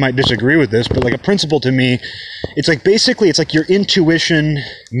somebody might disagree with this, but like a principle to me, it's like your intuition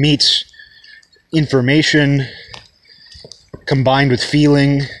meets information combined with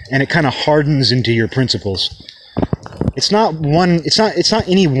feeling, and it kind of hardens into your principles. It's not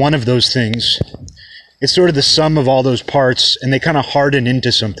any one of those things. It's sort of the sum of all those parts, and they kind of harden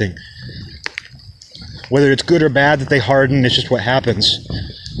into something. Whether it's good or bad that they harden, it's just what happens.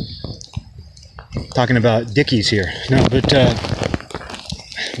 Talking about dickies here. No, but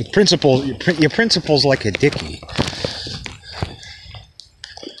your principle's like a dickie.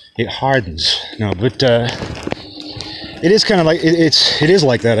 It hardens. No, but it is kind of like it is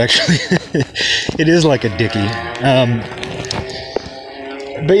like that actually. It is like a dickie.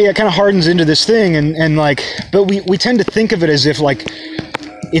 But yeah, it kind of hardens into this thing, and like, but we tend to think of it as if like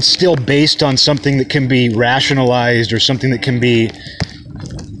it's still based on something that can be rationalized or something that can be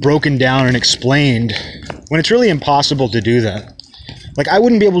broken down and explained, when it's really impossible to do that. Like, I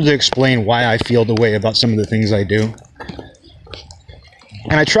wouldn't be able to explain why I feel the way about some of the things I do.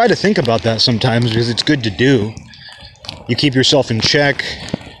 And I try to think about that sometimes because it's good to do. You keep yourself in check.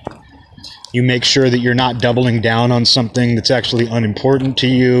 You make sure that you're not doubling down on something that's actually unimportant to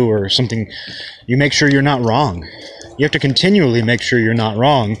you or something. You make sure you're not wrong. You have to continually make sure you're not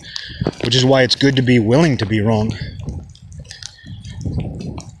wrong, which is why it's good to be willing to be wrong.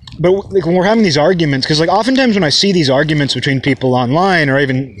 But like, when we're having these arguments, because like oftentimes when I see these arguments between people online, or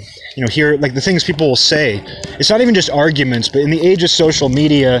even hear like the things people will say, it's not even just arguments, but in the age of social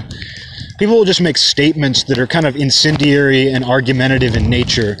media, people will just make statements that are kind of incendiary and argumentative in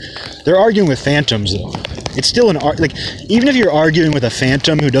nature. They're arguing with phantoms, though. It's still even if you're arguing with a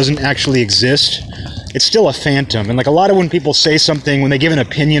phantom who doesn't actually exist, it's still a phantom. And like a lot of when people say something, when they give an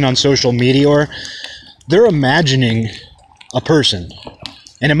opinion on social media, they're imagining a person.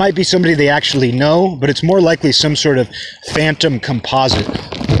 And it might be somebody they actually know, but it's more likely some sort of phantom composite.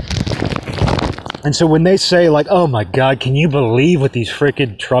 And so when they say like, oh my God, can you believe what these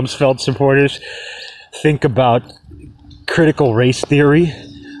frickin' Trumpsfeld supporters think about critical race theory?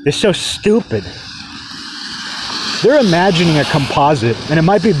 They're so stupid. They're imagining a composite, and it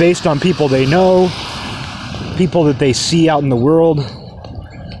might be based on people they know, people that they see out in the world,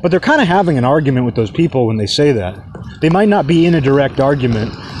 but they're kind of having an argument with those people when they say that. They might not be in a direct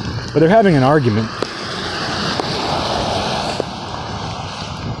argument, but they're having an argument.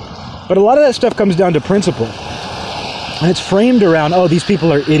 But a lot of that stuff comes down to principle. And it's framed around, oh, these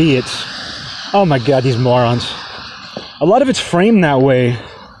people are idiots. Oh my God, these morons. A lot of it's framed that way,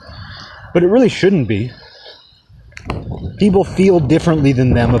 but it really shouldn't be. People feel differently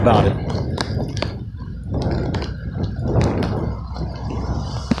than them about it.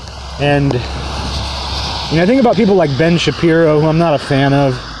 And I think about people like Ben Shapiro, who I'm not a fan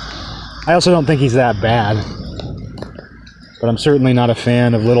of. I also don't think he's that bad. But I'm certainly not a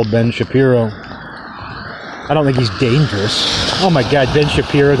fan of little Ben Shapiro. I don't think he's dangerous. Oh my God, Ben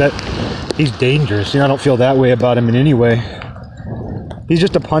Shapiro, he's dangerous. I don't feel that way about him in any way. He's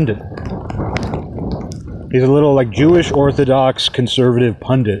just a pundit. He's a little like Jewish Orthodox conservative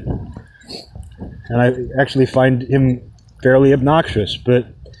pundit. And I actually find him fairly obnoxious, but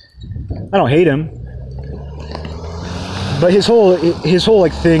I don't hate him. But his whole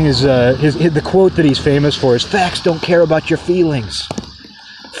like thing is the quote that he's famous for is, facts don't care about your feelings.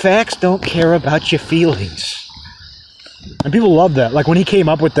 Facts don't care about your feelings. And people love that. Like when he came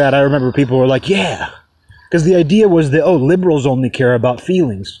up with that, I remember people were like, yeah. Because the idea was that, liberals only care about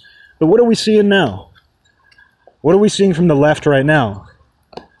feelings. But what are we seeing now? What are we seeing from the left right now?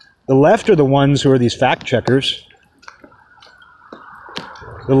 The left are the ones who are these fact checkers.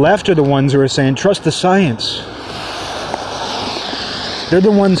 The left are the ones who are saying, trust the science. They're the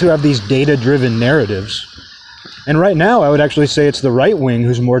ones who have these data-driven narratives. And right now, I would actually say it's the right wing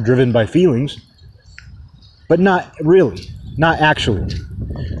who's more driven by feelings. But not really. Not actually.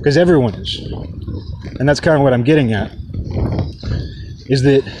 Because everyone is. And that's kind of what I'm getting at. Is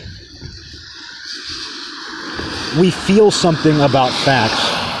that we feel something about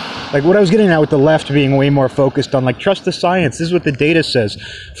facts. Like what I was getting at with the left being way more focused on like, trust the science. This is what the data says.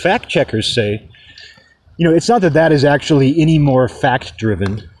 Fact checkers say, it's not that that is actually any more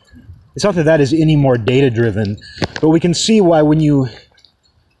fact-driven. It's not that that is any more data-driven. But we can see why when you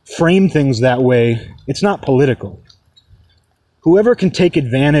frame things that way, it's not political. Whoever can take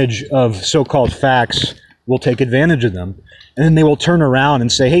advantage of so-called facts will take advantage of them. And then they will turn around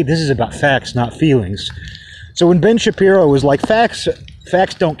and say, hey, this is about facts, not feelings. So when Ben Shapiro was like, facts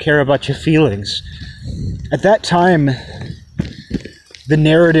don't care about your feelings, at that time, the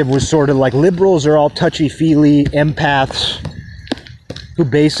narrative was sort of like liberals are all touchy-feely empaths who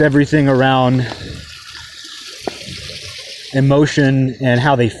base everything around emotion and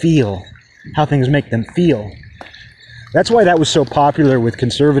how they feel, how things make them feel. That's why that was so popular with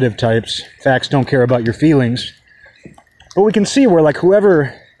conservative types. Facts don't care about your feelings. But we can see where like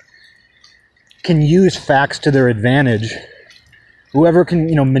whoever can use facts to their advantage, whoever can,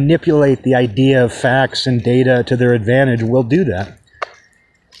 manipulate the idea of facts and data to their advantage will do that.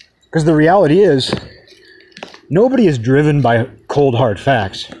 Because the reality is, nobody is driven by cold hard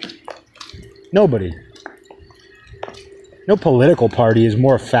facts. Nobody. No political party is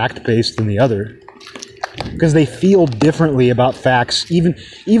more fact-based than the other. Because they feel differently about facts, even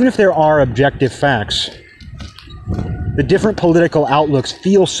if there are objective facts. The different political outlooks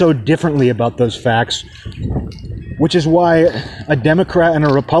feel so differently about those facts, which is why a Democrat and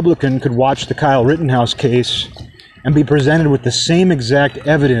a Republican could watch the Kyle Rittenhouse case and be presented with the same exact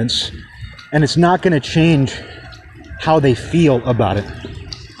evidence, and it's not going to change how they feel about it.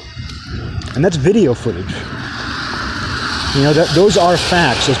 And that's video footage. Those are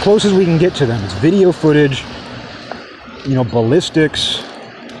facts, as close as we can get to them. It's video footage, ballistics.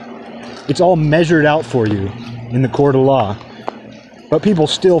 It's all measured out for you in the court of law. But people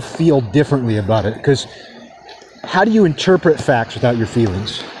still feel differently about it, because how do you interpret facts without your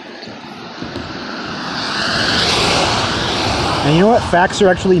feelings? And you know what? Facts are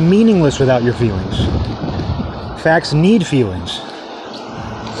actually meaningless without your feelings. Facts need feelings.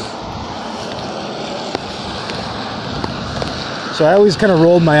 So I always kind of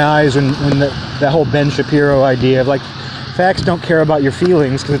rolled my eyes when that whole Ben Shapiro idea of like, facts don't care about your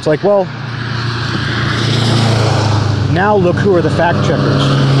feelings, because it's like, well, now look who are the fact checkers.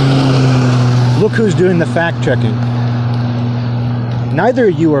 Look who's doing the fact checking. Neither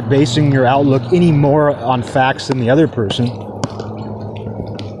of you are basing your outlook any more on facts than the other person.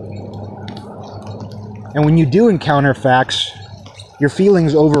 And when you do encounter facts, your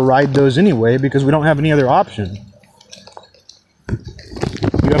feelings override those anyway, because we don't have any other option.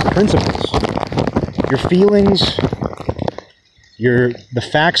 You have principles. Your feelings, the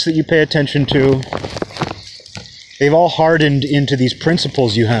facts that you pay attention to, they've all hardened into these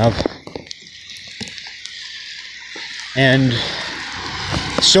principles you have. And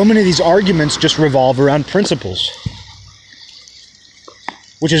so many of these arguments just revolve around principles.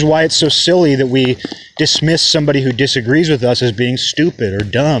 Which is why it's so silly that we dismiss somebody who disagrees with us as being stupid or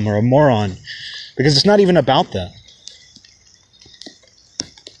dumb or a moron. Because it's not even about that.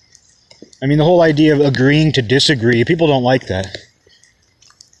 I mean, the whole idea of agreeing to disagree, people don't like that.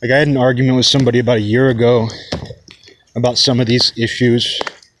 Like, I had an argument with somebody about a year ago about some of these issues.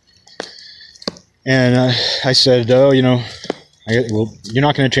 And I said, well, you're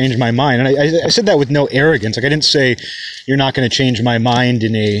not going to change my mind. And I said that with no arrogance. Like, I didn't say, you're not going to change my mind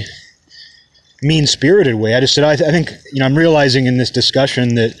in a mean-spirited way. I just said, I think, I'm realizing in this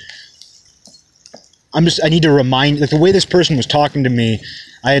discussion that I need to remind, like, the way this person was talking to me,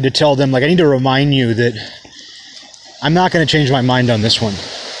 I had to tell them, like, I need to remind you that I'm not going to change my mind on this one.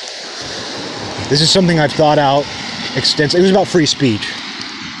 This is something I've thought out extensively. It was about free speech.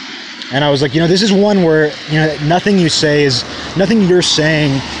 And I was like, this is one where, nothing you're saying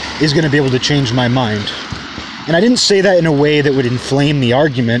is going to be able to change my mind. And I didn't say that in a way that would inflame the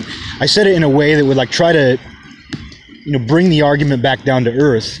argument. I said it in a way that would, like, try to, bring the argument back down to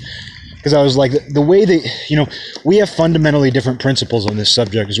earth. Because I was like, the way that, we have fundamentally different principles on this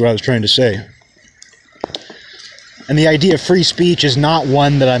subject is what I was trying to say. And the idea of free speech is not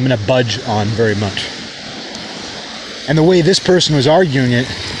one that I'm going to budge on very much. And the way this person was arguing it,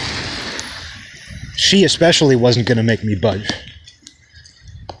 she especially wasn't going to make me budge.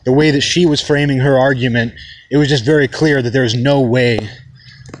 The way that she was framing her argument, it was just very clear that there was no way.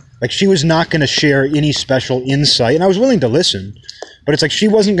 Like, she was not going to share any special insight. And I was willing to listen. But it's like she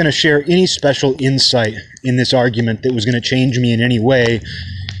wasn't going to share any special insight in this argument that was going to change me in any way.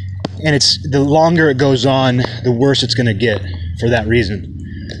 And the longer it goes on, the worse it's going to get for that reason.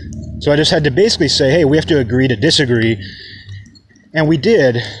 So I just had to basically say, hey, we have to agree to disagree. And we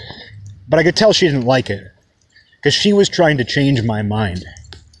did. But I could tell she didn't like it. Because she was trying to change my mind.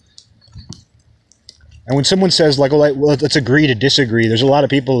 And when someone says, like, well, let's agree to disagree, there's a lot of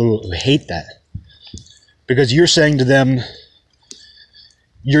people who hate that. Because you're saying to them,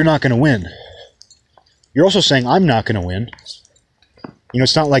 you're not going to win. You're also saying, I'm not going to win.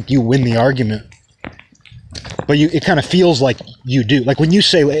 It's not like you win the argument. But it kind of feels like you do. Like, when you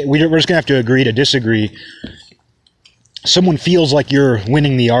say, we're just going to have to agree to disagree, someone feels like you're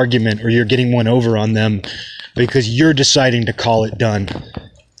winning the argument or you're getting one over on them because you're deciding to call it done.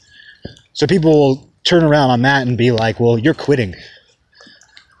 So people will turn around on that and be like, well, you're quitting.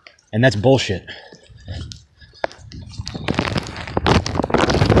 And that's bullshit.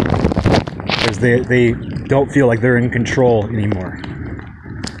 Because they don't feel like they're in control anymore.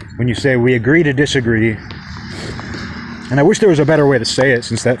 When you say, we agree to disagree, and I wish there was a better way to say it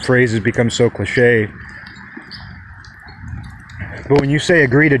since that phrase has become so cliche. But when you say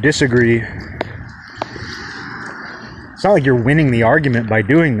agree to disagree, It's not like you're winning the argument by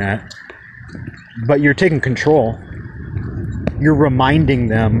doing that, but you're taking control. You're reminding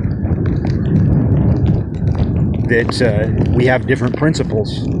them that we have different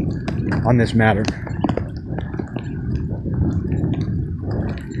principles on this matter.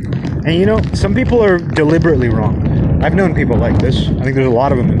 And you know, some people are deliberately wrong. I've known people like this. I think there's a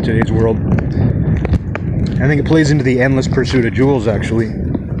lot of them in today's world. I think it plays into the endless pursuit of jewels, actually.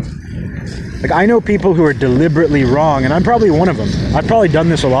 Like, I know people who are deliberately wrong, and I'm probably one of them. I've probably done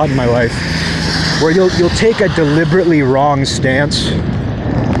this a lot in my life, where you'll take a deliberately wrong stance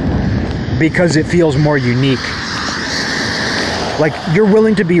because it feels more unique. Like, you're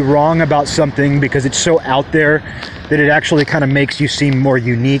willing to be wrong about something because it's so out there that it actually kind of makes you seem more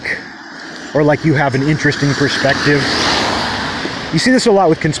unique, or like you have an interesting perspective. You see this a lot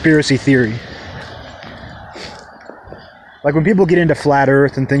with conspiracy theory. Like when people get into flat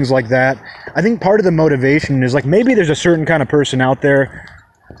earth and things like that, I think part of the motivation is like maybe there's a certain kind of person out there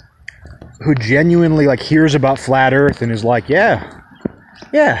who genuinely like hears about flat earth and is like, yeah.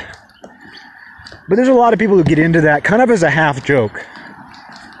 But there's a lot of people who get into that kind of as a half joke.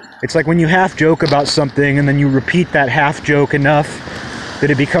 It's like when you half joke about something and then you repeat that half joke enough that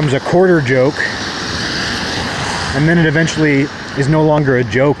it becomes a quarter joke, and then it eventually is no longer a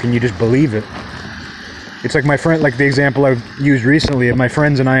joke and you just believe it. It's like my friend, like the example I've used recently of my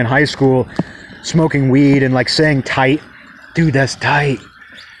friends and I in high school smoking weed and like saying tight, dude, that's tight,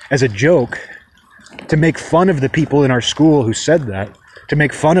 as a joke, to make fun of the people in our school who said that, to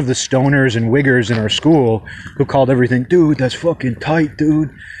make fun of the stoners and wiggers in our school who called everything, dude, that's fucking tight, dude.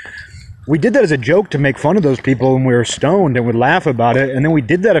 We did that as a joke to make fun of those people when we were stoned and would laugh about it, and then we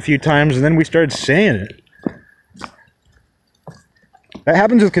did that a few times and then we started saying it. That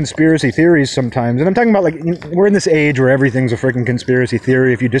happens with conspiracy theories sometimes. And I'm talking about, like, we're in this age where everything's a freaking conspiracy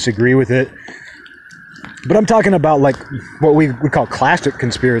theory if you disagree with it. But I'm talking about, like, what we call classic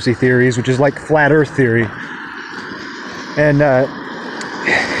conspiracy theories, which is like flat earth theory. And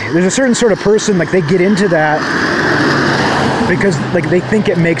there's a certain sort of person, like, they get into that because, like, they think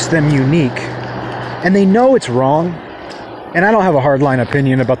it makes them unique. And they know it's wrong. And I don't have a hardline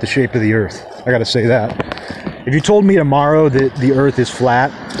opinion about the shape of the earth. I gotta say that. If you told me tomorrow that the earth is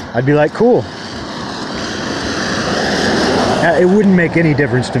flat, I'd be like, cool. It wouldn't make any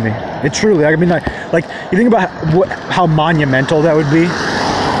difference to me. It truly, I mean, like you think about how monumental that would be.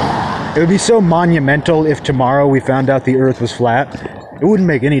 It would be so monumental if tomorrow we found out the earth was flat. It wouldn't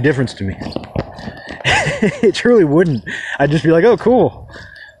make any difference to me. It truly wouldn't. I'd just be like, oh, cool.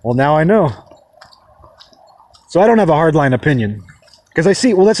 Well, now I know. So I don't have a hardline opinion. Because I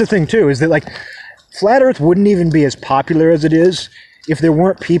see, well, that's the thing too, is that like, flat earth wouldn't even be as popular as it is if there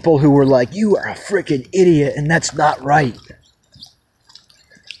weren't people who were like, you are a freaking idiot and that's not right.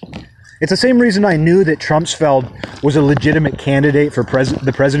 It's the same reason I knew that Trumpsfeld was a legitimate candidate for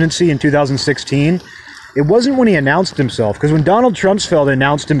the presidency in 2016. It wasn't when he announced himself, because when Donald Trumpsfeld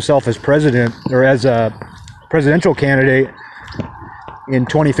announced himself as president, or as a presidential candidate in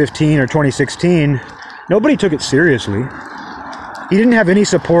 2015 or 2016, nobody took it seriously. He didn't have any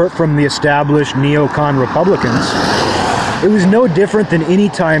support from the established neocon Republicans. It was no different than any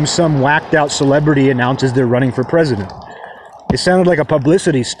time some whacked out celebrity announces they're running for president. It sounded like a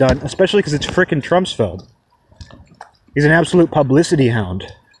publicity stunt, especially because it's frickin' Trumpsfeld. He's an absolute publicity hound.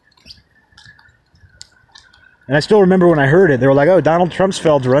 And I still remember when I heard it, they were like, oh, Donald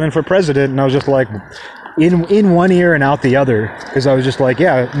Trumpsfeld's running for president, and I was just like, in one ear and out the other, because I was just like,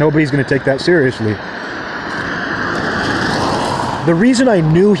 yeah, nobody's going to take that seriously. The reason I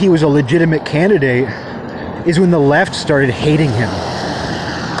knew he was a legitimate candidate is when the left started hating him.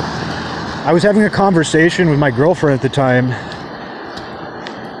 I was having a conversation with my girlfriend at the time,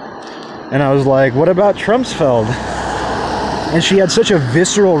 and I was like, what about Trumpsfeld? And she had such a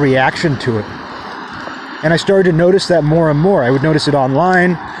visceral reaction to it. And I started to notice that more and more. I would notice it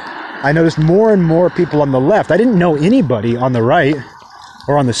online. I noticed more and more people on the left. I didn't know anybody on the right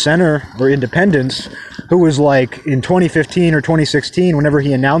or on the center or independents who was like in 2015 or 2016, whenever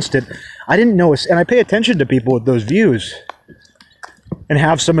he announced it, I didn't know, and I pay attention to people with those views and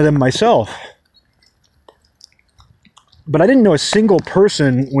have some of them myself. But I didn't know a single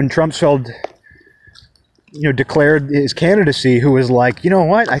person when Trumpsfeld, declared his candidacy who was like, you know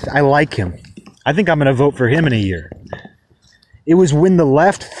what, I like him. I think I'm going to vote for him in a year. It was when the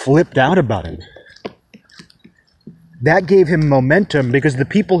left flipped out about him. That gave him momentum, because the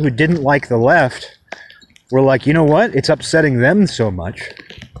people who didn't like the left were like, you know what? It's upsetting them so much.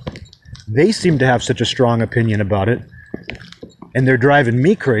 They seem to have such a strong opinion about it, and they're driving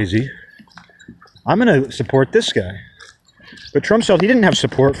me crazy. I'm going to support this guy. But Trumpsfeld, he didn't have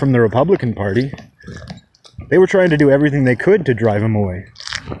support from the Republican Party. They were trying to do everything they could to drive him away.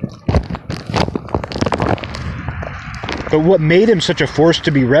 But what made him such a force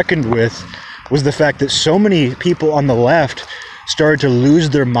to be reckoned with was the fact that so many people on the left started to lose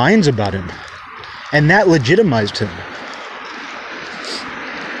their minds about him. And that legitimized him.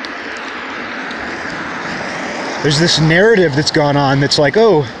 There's this narrative that's gone on that's like,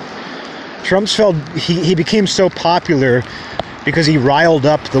 oh, he became so popular because he riled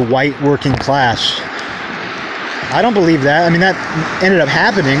up the white working class. I don't believe that. I mean, that ended up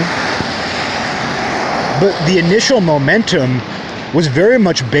happening. But the initial momentum was very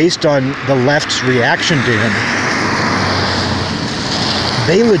much based on the left's reaction to him.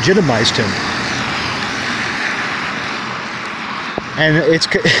 They legitimized him. And it's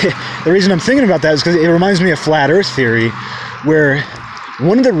the reason I'm thinking about that is because it reminds me of flat earth theory, where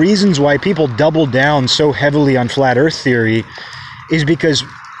one of the reasons why people double down so heavily on flat earth theory is because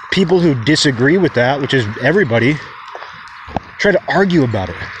people who disagree with that, which is everybody, try to argue about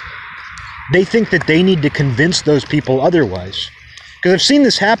it. They think that they need to convince those people otherwise. Because I've seen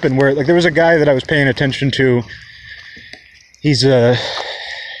this happen where, like, there was a guy that I was paying attention to. He's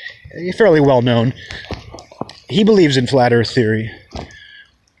fairly well known. He believes in flat earth theory.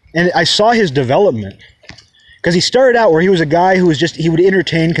 And I saw his development. Because he started out where he was a guy who was he would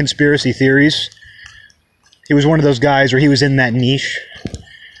entertain conspiracy theories. He was one of those guys where he was in that niche,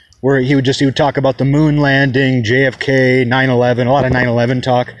 where he would talk about the moon landing, JFK, 9/11, a lot of 9/11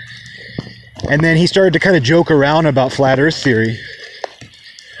 talk. And then he started to kind of joke around about flat earth theory.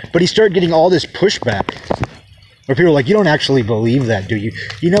 But he started getting all this pushback. Where people are like, you don't actually believe that, do you?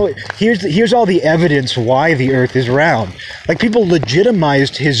 You know, here's all the evidence why the earth is round. Like, people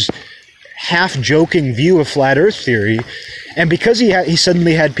legitimized his half-joking view of flat earth theory. And because he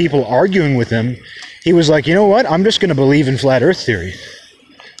suddenly had people arguing with him, he was like, you know what? I'm just going to believe in flat earth theory.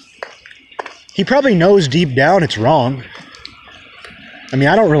 He probably knows deep down it's wrong. I mean,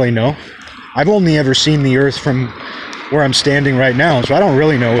 I don't really know. I've only ever seen the earth from where I'm standing right now, so I don't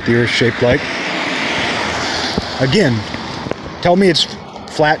really know what the earth's shaped like. Again, tell me it's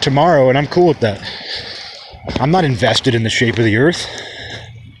flat tomorrow and I'm cool with that. I'm not invested in the shape of the earth.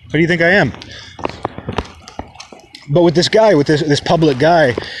 What do you think I am? But with this guy, with this public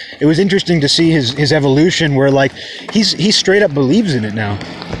guy, it was interesting to see his evolution where, like, he straight up believes in it now.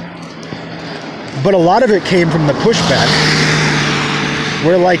 But a lot of it came from the pushback,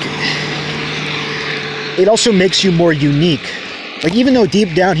 where, like, it also makes you more unique. Like, even though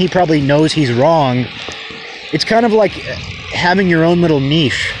deep down he probably knows he's wrong, it's kind of like having your own little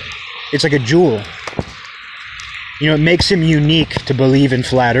niche. It's like a jewel. You know, it makes him unique to believe in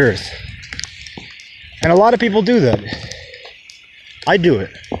flat earth. And a lot of people do that. I do it.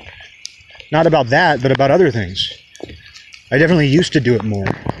 Not about that, but about other things. I definitely used to do it more.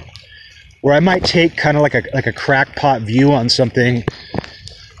 Where I might take kind of like a crackpot view on something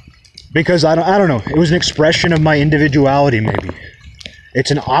because I don't know. It was an expression of my individuality, maybe.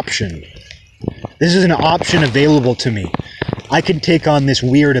 It's an option. This is an option available to me. I can take on this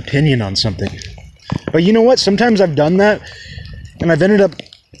weird opinion on something. But you know what? Sometimes I've done that, and I've ended up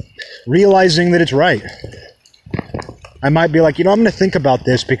realizing that it's right. I might be like, you know, I'm going to think about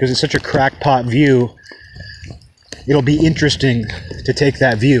this because it's such a crackpot view. It'll be interesting to take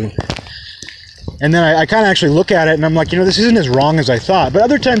that view. And then I kind of actually look at it and I'm like, you know, this isn't as wrong as I thought. But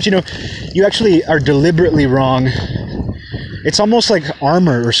other times, you know, you actually are deliberately wrong. It's almost like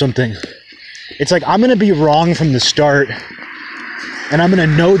armor or something. It's like, I'm going to be wrong from the start, and I'm going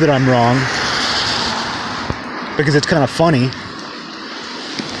to know that I'm wrong because it's kind of funny.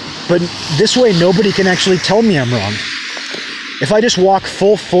 But this way, nobody can actually tell me I'm wrong. If I just walk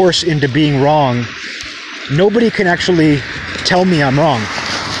full force into being wrong, nobody can actually tell me I'm wrong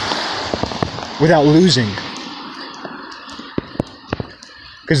without losing.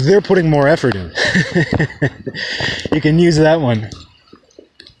 Because they're putting more effort in. You can use that one.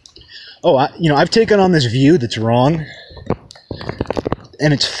 Oh, I've taken on this view that's wrong,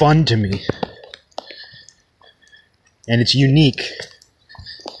 and it's fun to me. And it's unique.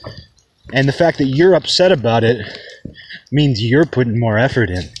 And the fact that you're upset about it means you're putting more effort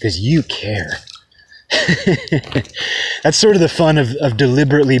in, because you care. That's sort of the fun of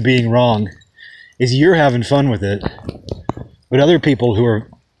deliberately being wrong, is you're having fun with it. But other people who are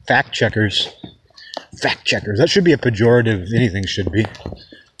fact checkers, that should be a pejorative, anything should be.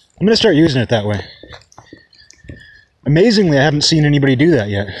 I'm going to start using it that way. Amazingly, I haven't seen anybody do that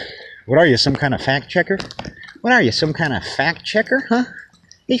yet. What are you, some kind of fact checker? What are you, some kind of fact checker, huh?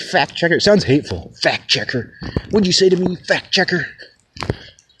 Hey, fact checker. It sounds hateful. Fact checker. What'd you say to me, fact checker?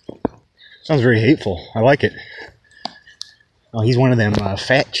 Sounds very hateful. I like it. Oh, he's one of them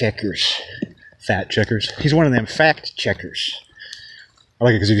fact checkers. Fat checkers. He's one of them fact checkers. I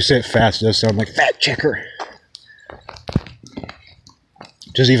like it because if you say it fast, it does sound like fat checker.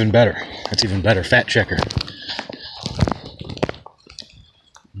 Which is even better. That's even better. Fat checker.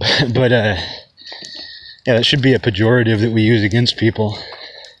 But yeah, that should be a pejorative that we use against people.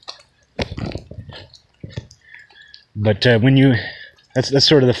 But when you, that's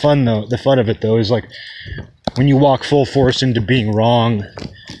sort of the fun though. The fun of it though is like when you walk full force into being wrong,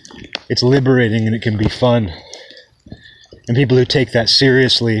 it's liberating and it can be fun. And people who take that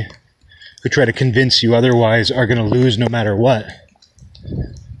seriously, who try to convince you otherwise, are going to lose no matter what.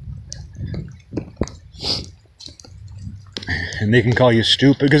 And they can call you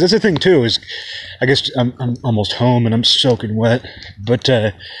stupid, because that's the thing too, is I guess I'm almost home and I'm soaking wet, but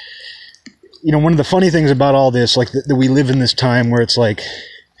you know, one of the funny things about all this, like that we live in this time where it's like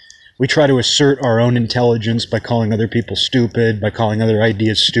we try to assert our own intelligence by calling other people stupid, by calling other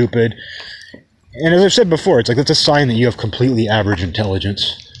ideas stupid. And as I've said before, it's like that's a sign that you have completely average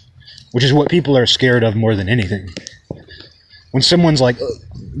intelligence, which is what people are scared of more than anything. When someone's like, oh,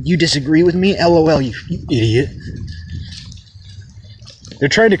 you disagree with me? LOL, you idiot. They're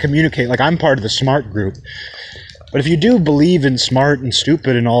trying to communicate, like I'm part of the smart group. But if you do believe in smart and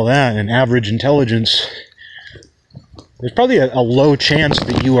stupid and all that, and average intelligence, there's probably a low chance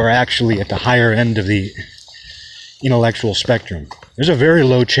that you are actually at the higher end of the intellectual spectrum. There's a very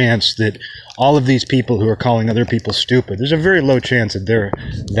low chance that all of these people who are calling other people stupid, there's a very low chance that they're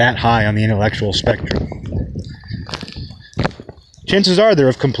that high on the intellectual spectrum. Chances are they're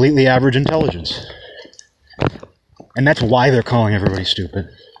of completely average intelligence. And that's why they're calling everybody stupid.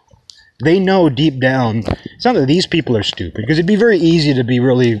 They know deep down, it's not that these people are stupid, because it'd be very easy to be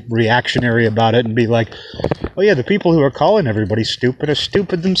really reactionary about it and be like, oh yeah, the people who are calling everybody stupid are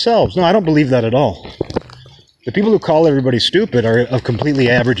stupid themselves. No, I don't believe that at all. The people who call everybody stupid are of completely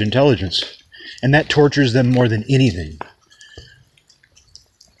average intelligence, and that tortures them more than anything.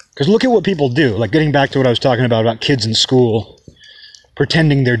 Because look at what people do, like getting back to what I was talking about kids in school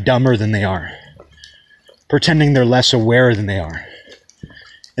pretending they're dumber than they are, pretending they're less aware than they are.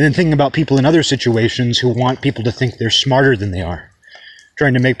 And then thinking about people in other situations who want people to think they're smarter than they are,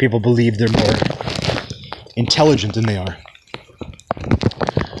 trying to make people believe they're more intelligent than they are.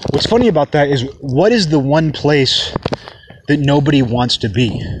 What's funny about that is, what is the one place that nobody wants to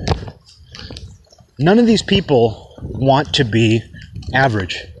be? None of these people want to be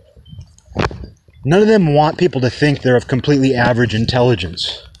average. None of them want people to think they're of completely average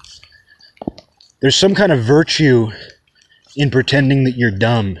intelligence. There's some kind of virtue in pretending that you're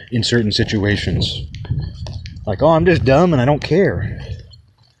dumb in certain situations. Like, oh, I'm just dumb and I don't care.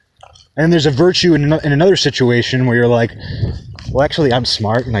 And there's a virtue in another situation where you're like, well, actually, I'm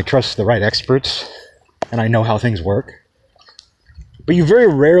smart and I trust the right experts and I know how things work. But you very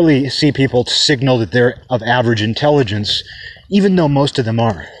rarely see people signal that they're of average intelligence, even though most of them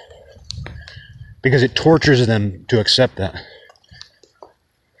are. Because it tortures them to accept that.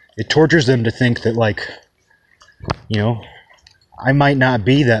 It tortures them to think that, like, you know, I might not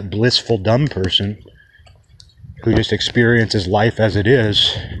be that blissful dumb person who just experiences life as it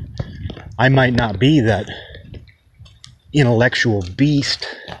is. I might not be that intellectual beast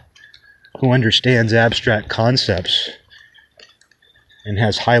who understands abstract concepts and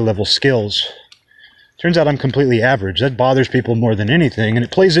has high-level skills. Turns out I'm completely average. That bothers people more than anything, and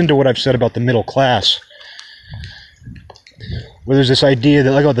it plays into what I've said about the middle class, where there's this idea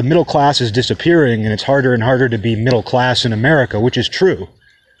that, like, oh, the middle class is disappearing and it's harder and harder to be middle class in America, which is true.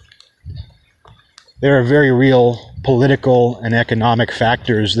 There are very real political and economic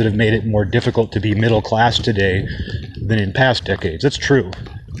factors that have made it more difficult to be middle class today than in past decades. That's true.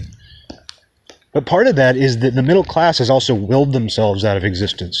 But part of that is that the middle class has also willed themselves out of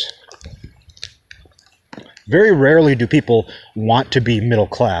existence. Very rarely do people want to be middle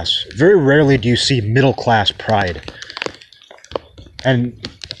class. Very rarely do you see middle class pride. And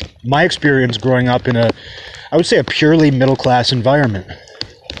my experience growing up in I would say a purely middle class environment.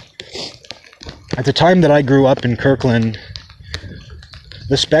 At the time that I grew up in Kirkland,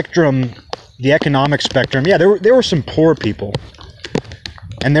 the spectrum, the economic spectrum, yeah, there were some poor people.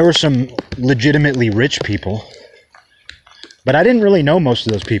 And there were some legitimately rich people. But I didn't really know most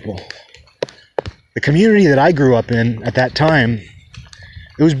of those people. The community that I grew up in at that time,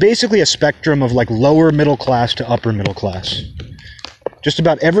 it was basically a spectrum of like lower middle class to upper middle class. Just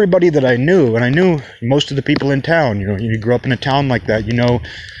about everybody that I knew, and I knew most of the people in town. You know, you grew up in a town like that, you know,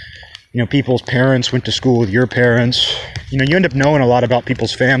 people's parents went to school with your parents. You know, you end up knowing a lot about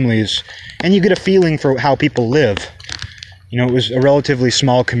people's families, and you get a feeling for how people live. You know, it was a relatively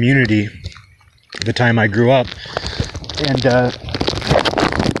small community at the time I grew up. And,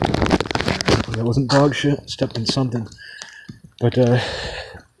 that wasn't dog shit. Stepped in something. But, just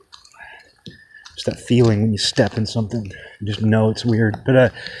that feeling when you step in something. You just know it's weird.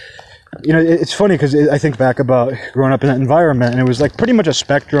 But, you know, it's funny because I think back about growing up in that environment, and it was like pretty much a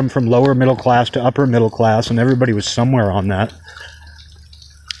spectrum from lower middle class to upper middle class, and everybody was somewhere on that.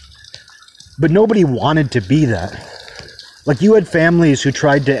 But nobody wanted to be that. Like, you had families who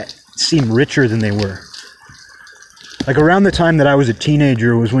tried to seem richer than they were. Like, around the time that I was a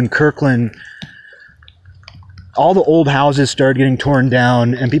teenager was when Kirkland, all the old houses started getting torn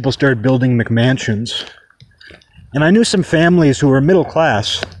down and people started building McMansions. And I knew some families who were middle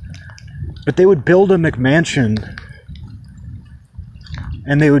class, but they would build a McMansion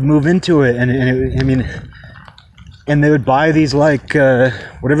and they would move into it, and they would buy these, like,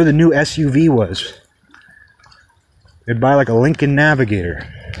 whatever the new SUV was. They'd buy like a Lincoln Navigator.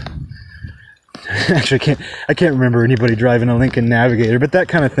 Actually, I can't remember anybody driving a Lincoln Navigator, but that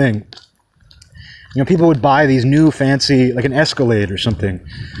kind of thing. You know, people would buy these new fancy, like an Escalade or something,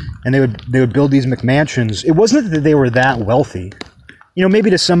 and they would build these McMansions. It wasn't that they were that wealthy. You know, maybe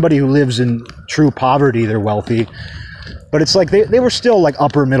to somebody who lives in true poverty, they're wealthy. But it's like they were still like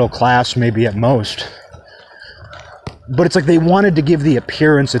upper middle class, maybe at most. But it's like they wanted to give the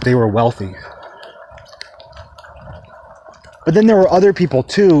appearance that they were wealthy. But then there were other people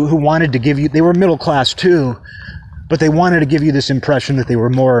too who wanted to give you, they were middle class too, but they wanted to give you this impression that they were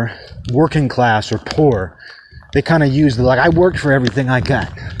more working class or poor. They kind of used like, I worked for everything I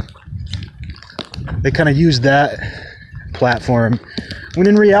got. They kind of used that platform, when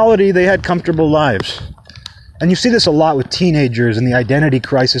in reality they had comfortable lives. And you see this a lot with teenagers and the identity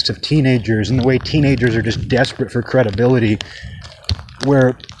crisis of teenagers and the way teenagers are just desperate for credibility,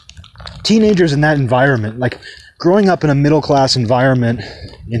 where teenagers in that environment, like growing up in a middle class environment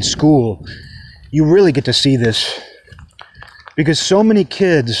in school, you really get to see this, because so many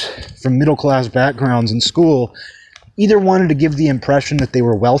kids from middle class backgrounds in school either wanted to give the impression that they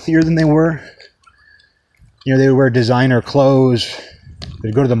were wealthier than they were. You know, they would wear designer clothes,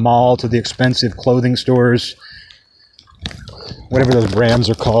 they'd go to the mall, to the expensive clothing stores, whatever those brands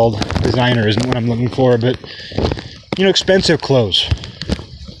are called. Designer isn't what I'm looking for, but, you know, expensive clothes.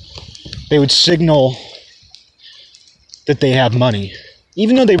 They would signal that they have money.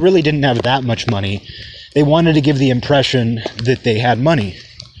 Even though they really didn't have that much money, they wanted to give the impression that they had money.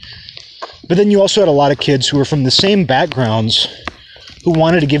 But then you also had a lot of kids who were from the same backgrounds who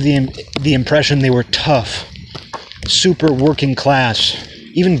wanted to give the impression they were tough, super working class,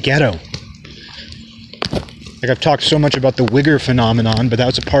 even ghetto. Like, I've talked so much about the Wigger phenomenon, but that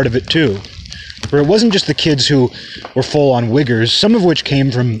was a part of it too. Where it wasn't just the kids who were full-on Wiggers, some of which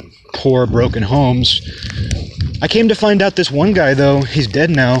came from poor, broken homes. I came to find out this one guy, though, he's dead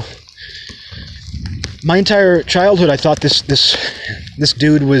now. My entire childhood, I thought this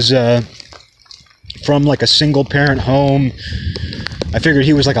dude was from like a single-parent home. I figured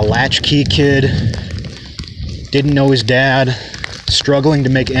he was like a latchkey kid, didn't know his dad, struggling to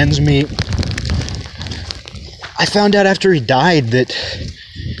make ends meet. I found out after he died that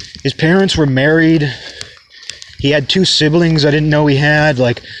his parents were married. He had 2 siblings I didn't know he had.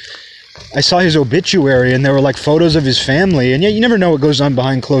 Like, I saw his obituary and there were like photos of his family, and yeah, you never know what goes on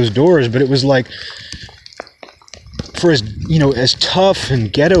behind closed doors, but it was like, for as, you know, as tough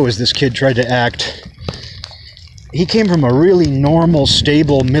and ghetto as this kid tried to act, he came from a really normal,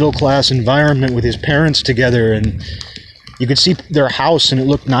 stable, middle-class environment with his parents together, and you could see their house and it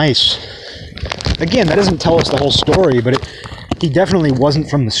looked nice. Again, that doesn't tell us the whole story, but he definitely wasn't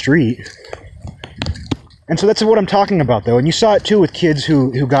from the street. And so that's what I'm talking about, though. And you saw it, too, with kids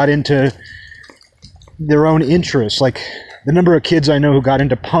who got into their own interests. Like, the number of kids I know who got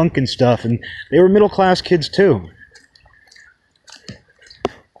into punk and stuff, and they were middle-class kids, too.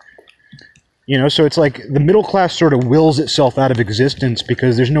 You know, so it's like the middle class sort of wills itself out of existence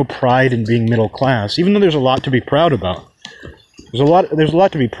because there's no pride in being middle class, even though there's a lot to be proud about. There's a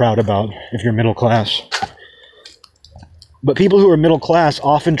lot to be proud about if you're middle class. But people who are middle class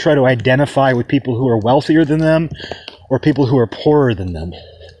often try to identify with people who are wealthier than them or people who are poorer than them.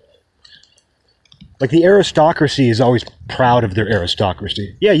 Like, the aristocracy is always proud of their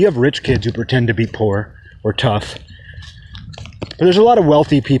aristocracy. Yeah, you have rich kids who pretend to be poor or tough. But there's a lot of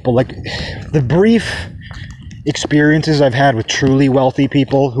wealthy people. Like, the brief experiences I've had with truly wealthy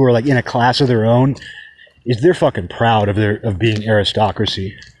people who are like in a class of their own is they're fucking proud of being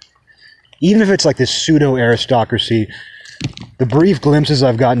aristocracy. Even if it's like this pseudo aristocracy, the brief glimpses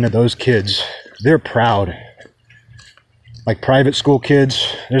I've gotten of those kids, they're proud. Like private school kids,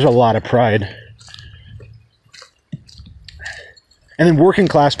 there's a lot of pride. And then working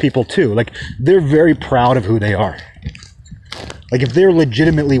class people too, like they're very proud of who they are. Like, if they're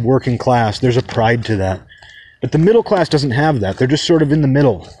legitimately working class, there's a pride to that. But the middle class doesn't have that. They're just sort of in the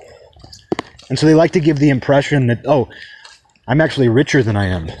middle. And so they like to give the impression that, oh, I'm actually richer than I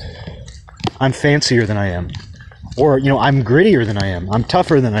am. I'm fancier than I am. Or, you know, I'm grittier than I am. I'm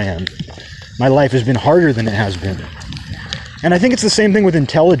tougher than I am. My life has been harder than it has been. And I think it's the same thing with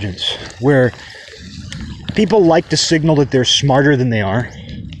intelligence, where people like to signal that they're smarter than they are,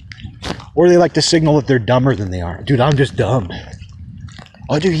 or they like to signal that they're dumber than they are. Dude, I'm just dumb.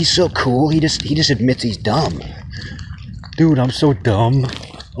 Oh, dude, he's so cool. He just admits he's dumb. Dude, I'm so dumb.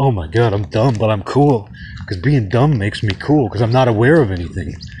 Oh my God, I'm dumb, but I'm cool. Because being dumb makes me cool, because I'm not aware of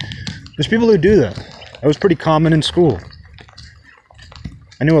anything. There's people who do that. That was pretty common in school.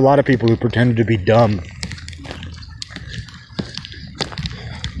 I knew a lot of people who pretended to be dumb.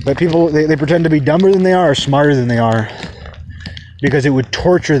 But people, they pretend to be dumber than they are or smarter than they are, because it would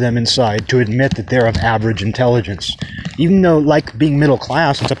torture them inside to admit that they're of average intelligence. Even though, like being middle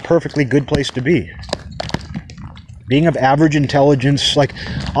class, it's a perfectly good place to be. Being of average intelligence, like,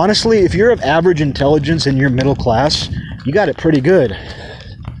 honestly, if you're of average intelligence and you're middle class, you got it pretty good.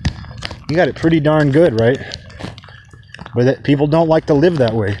 You got it pretty darn good, right? But people don't like to live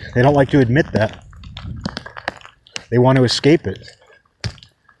that way. They don't like to admit that. They want to escape it,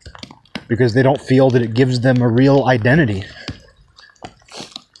 because they don't feel that it gives them a real identity.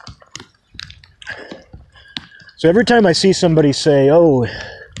 So every time I see somebody say, oh,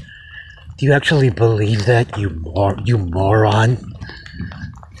 do you actually believe that, you moron?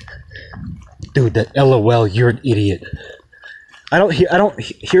 Dude, that LOL, you're an idiot. I don't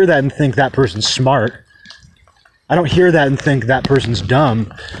hear that and think that person's smart. I don't hear that and think that person's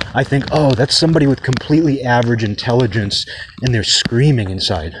dumb. I think, oh, that's somebody with completely average intelligence, and they're screaming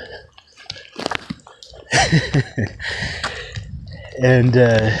inside. And,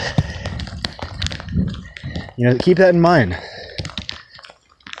 you know, keep that in mind.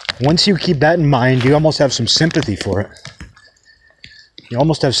 Once you keep that in mind, you almost have some sympathy for it. You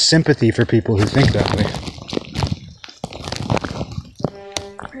almost have sympathy for people who think that way.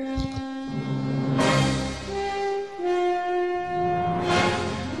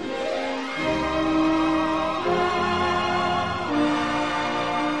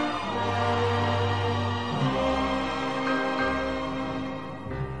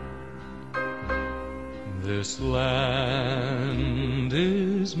 This land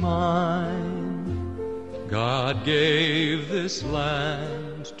is mine. God gave this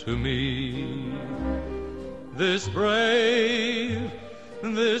land to me. This brave,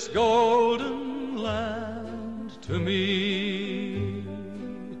 this golden land to me.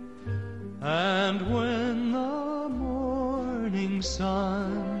 And when the morning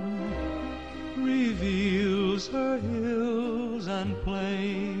sun reveals her hills and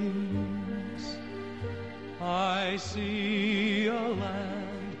plains, I see a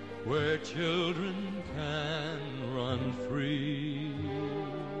land where children can run free.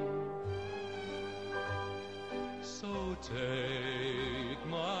 So take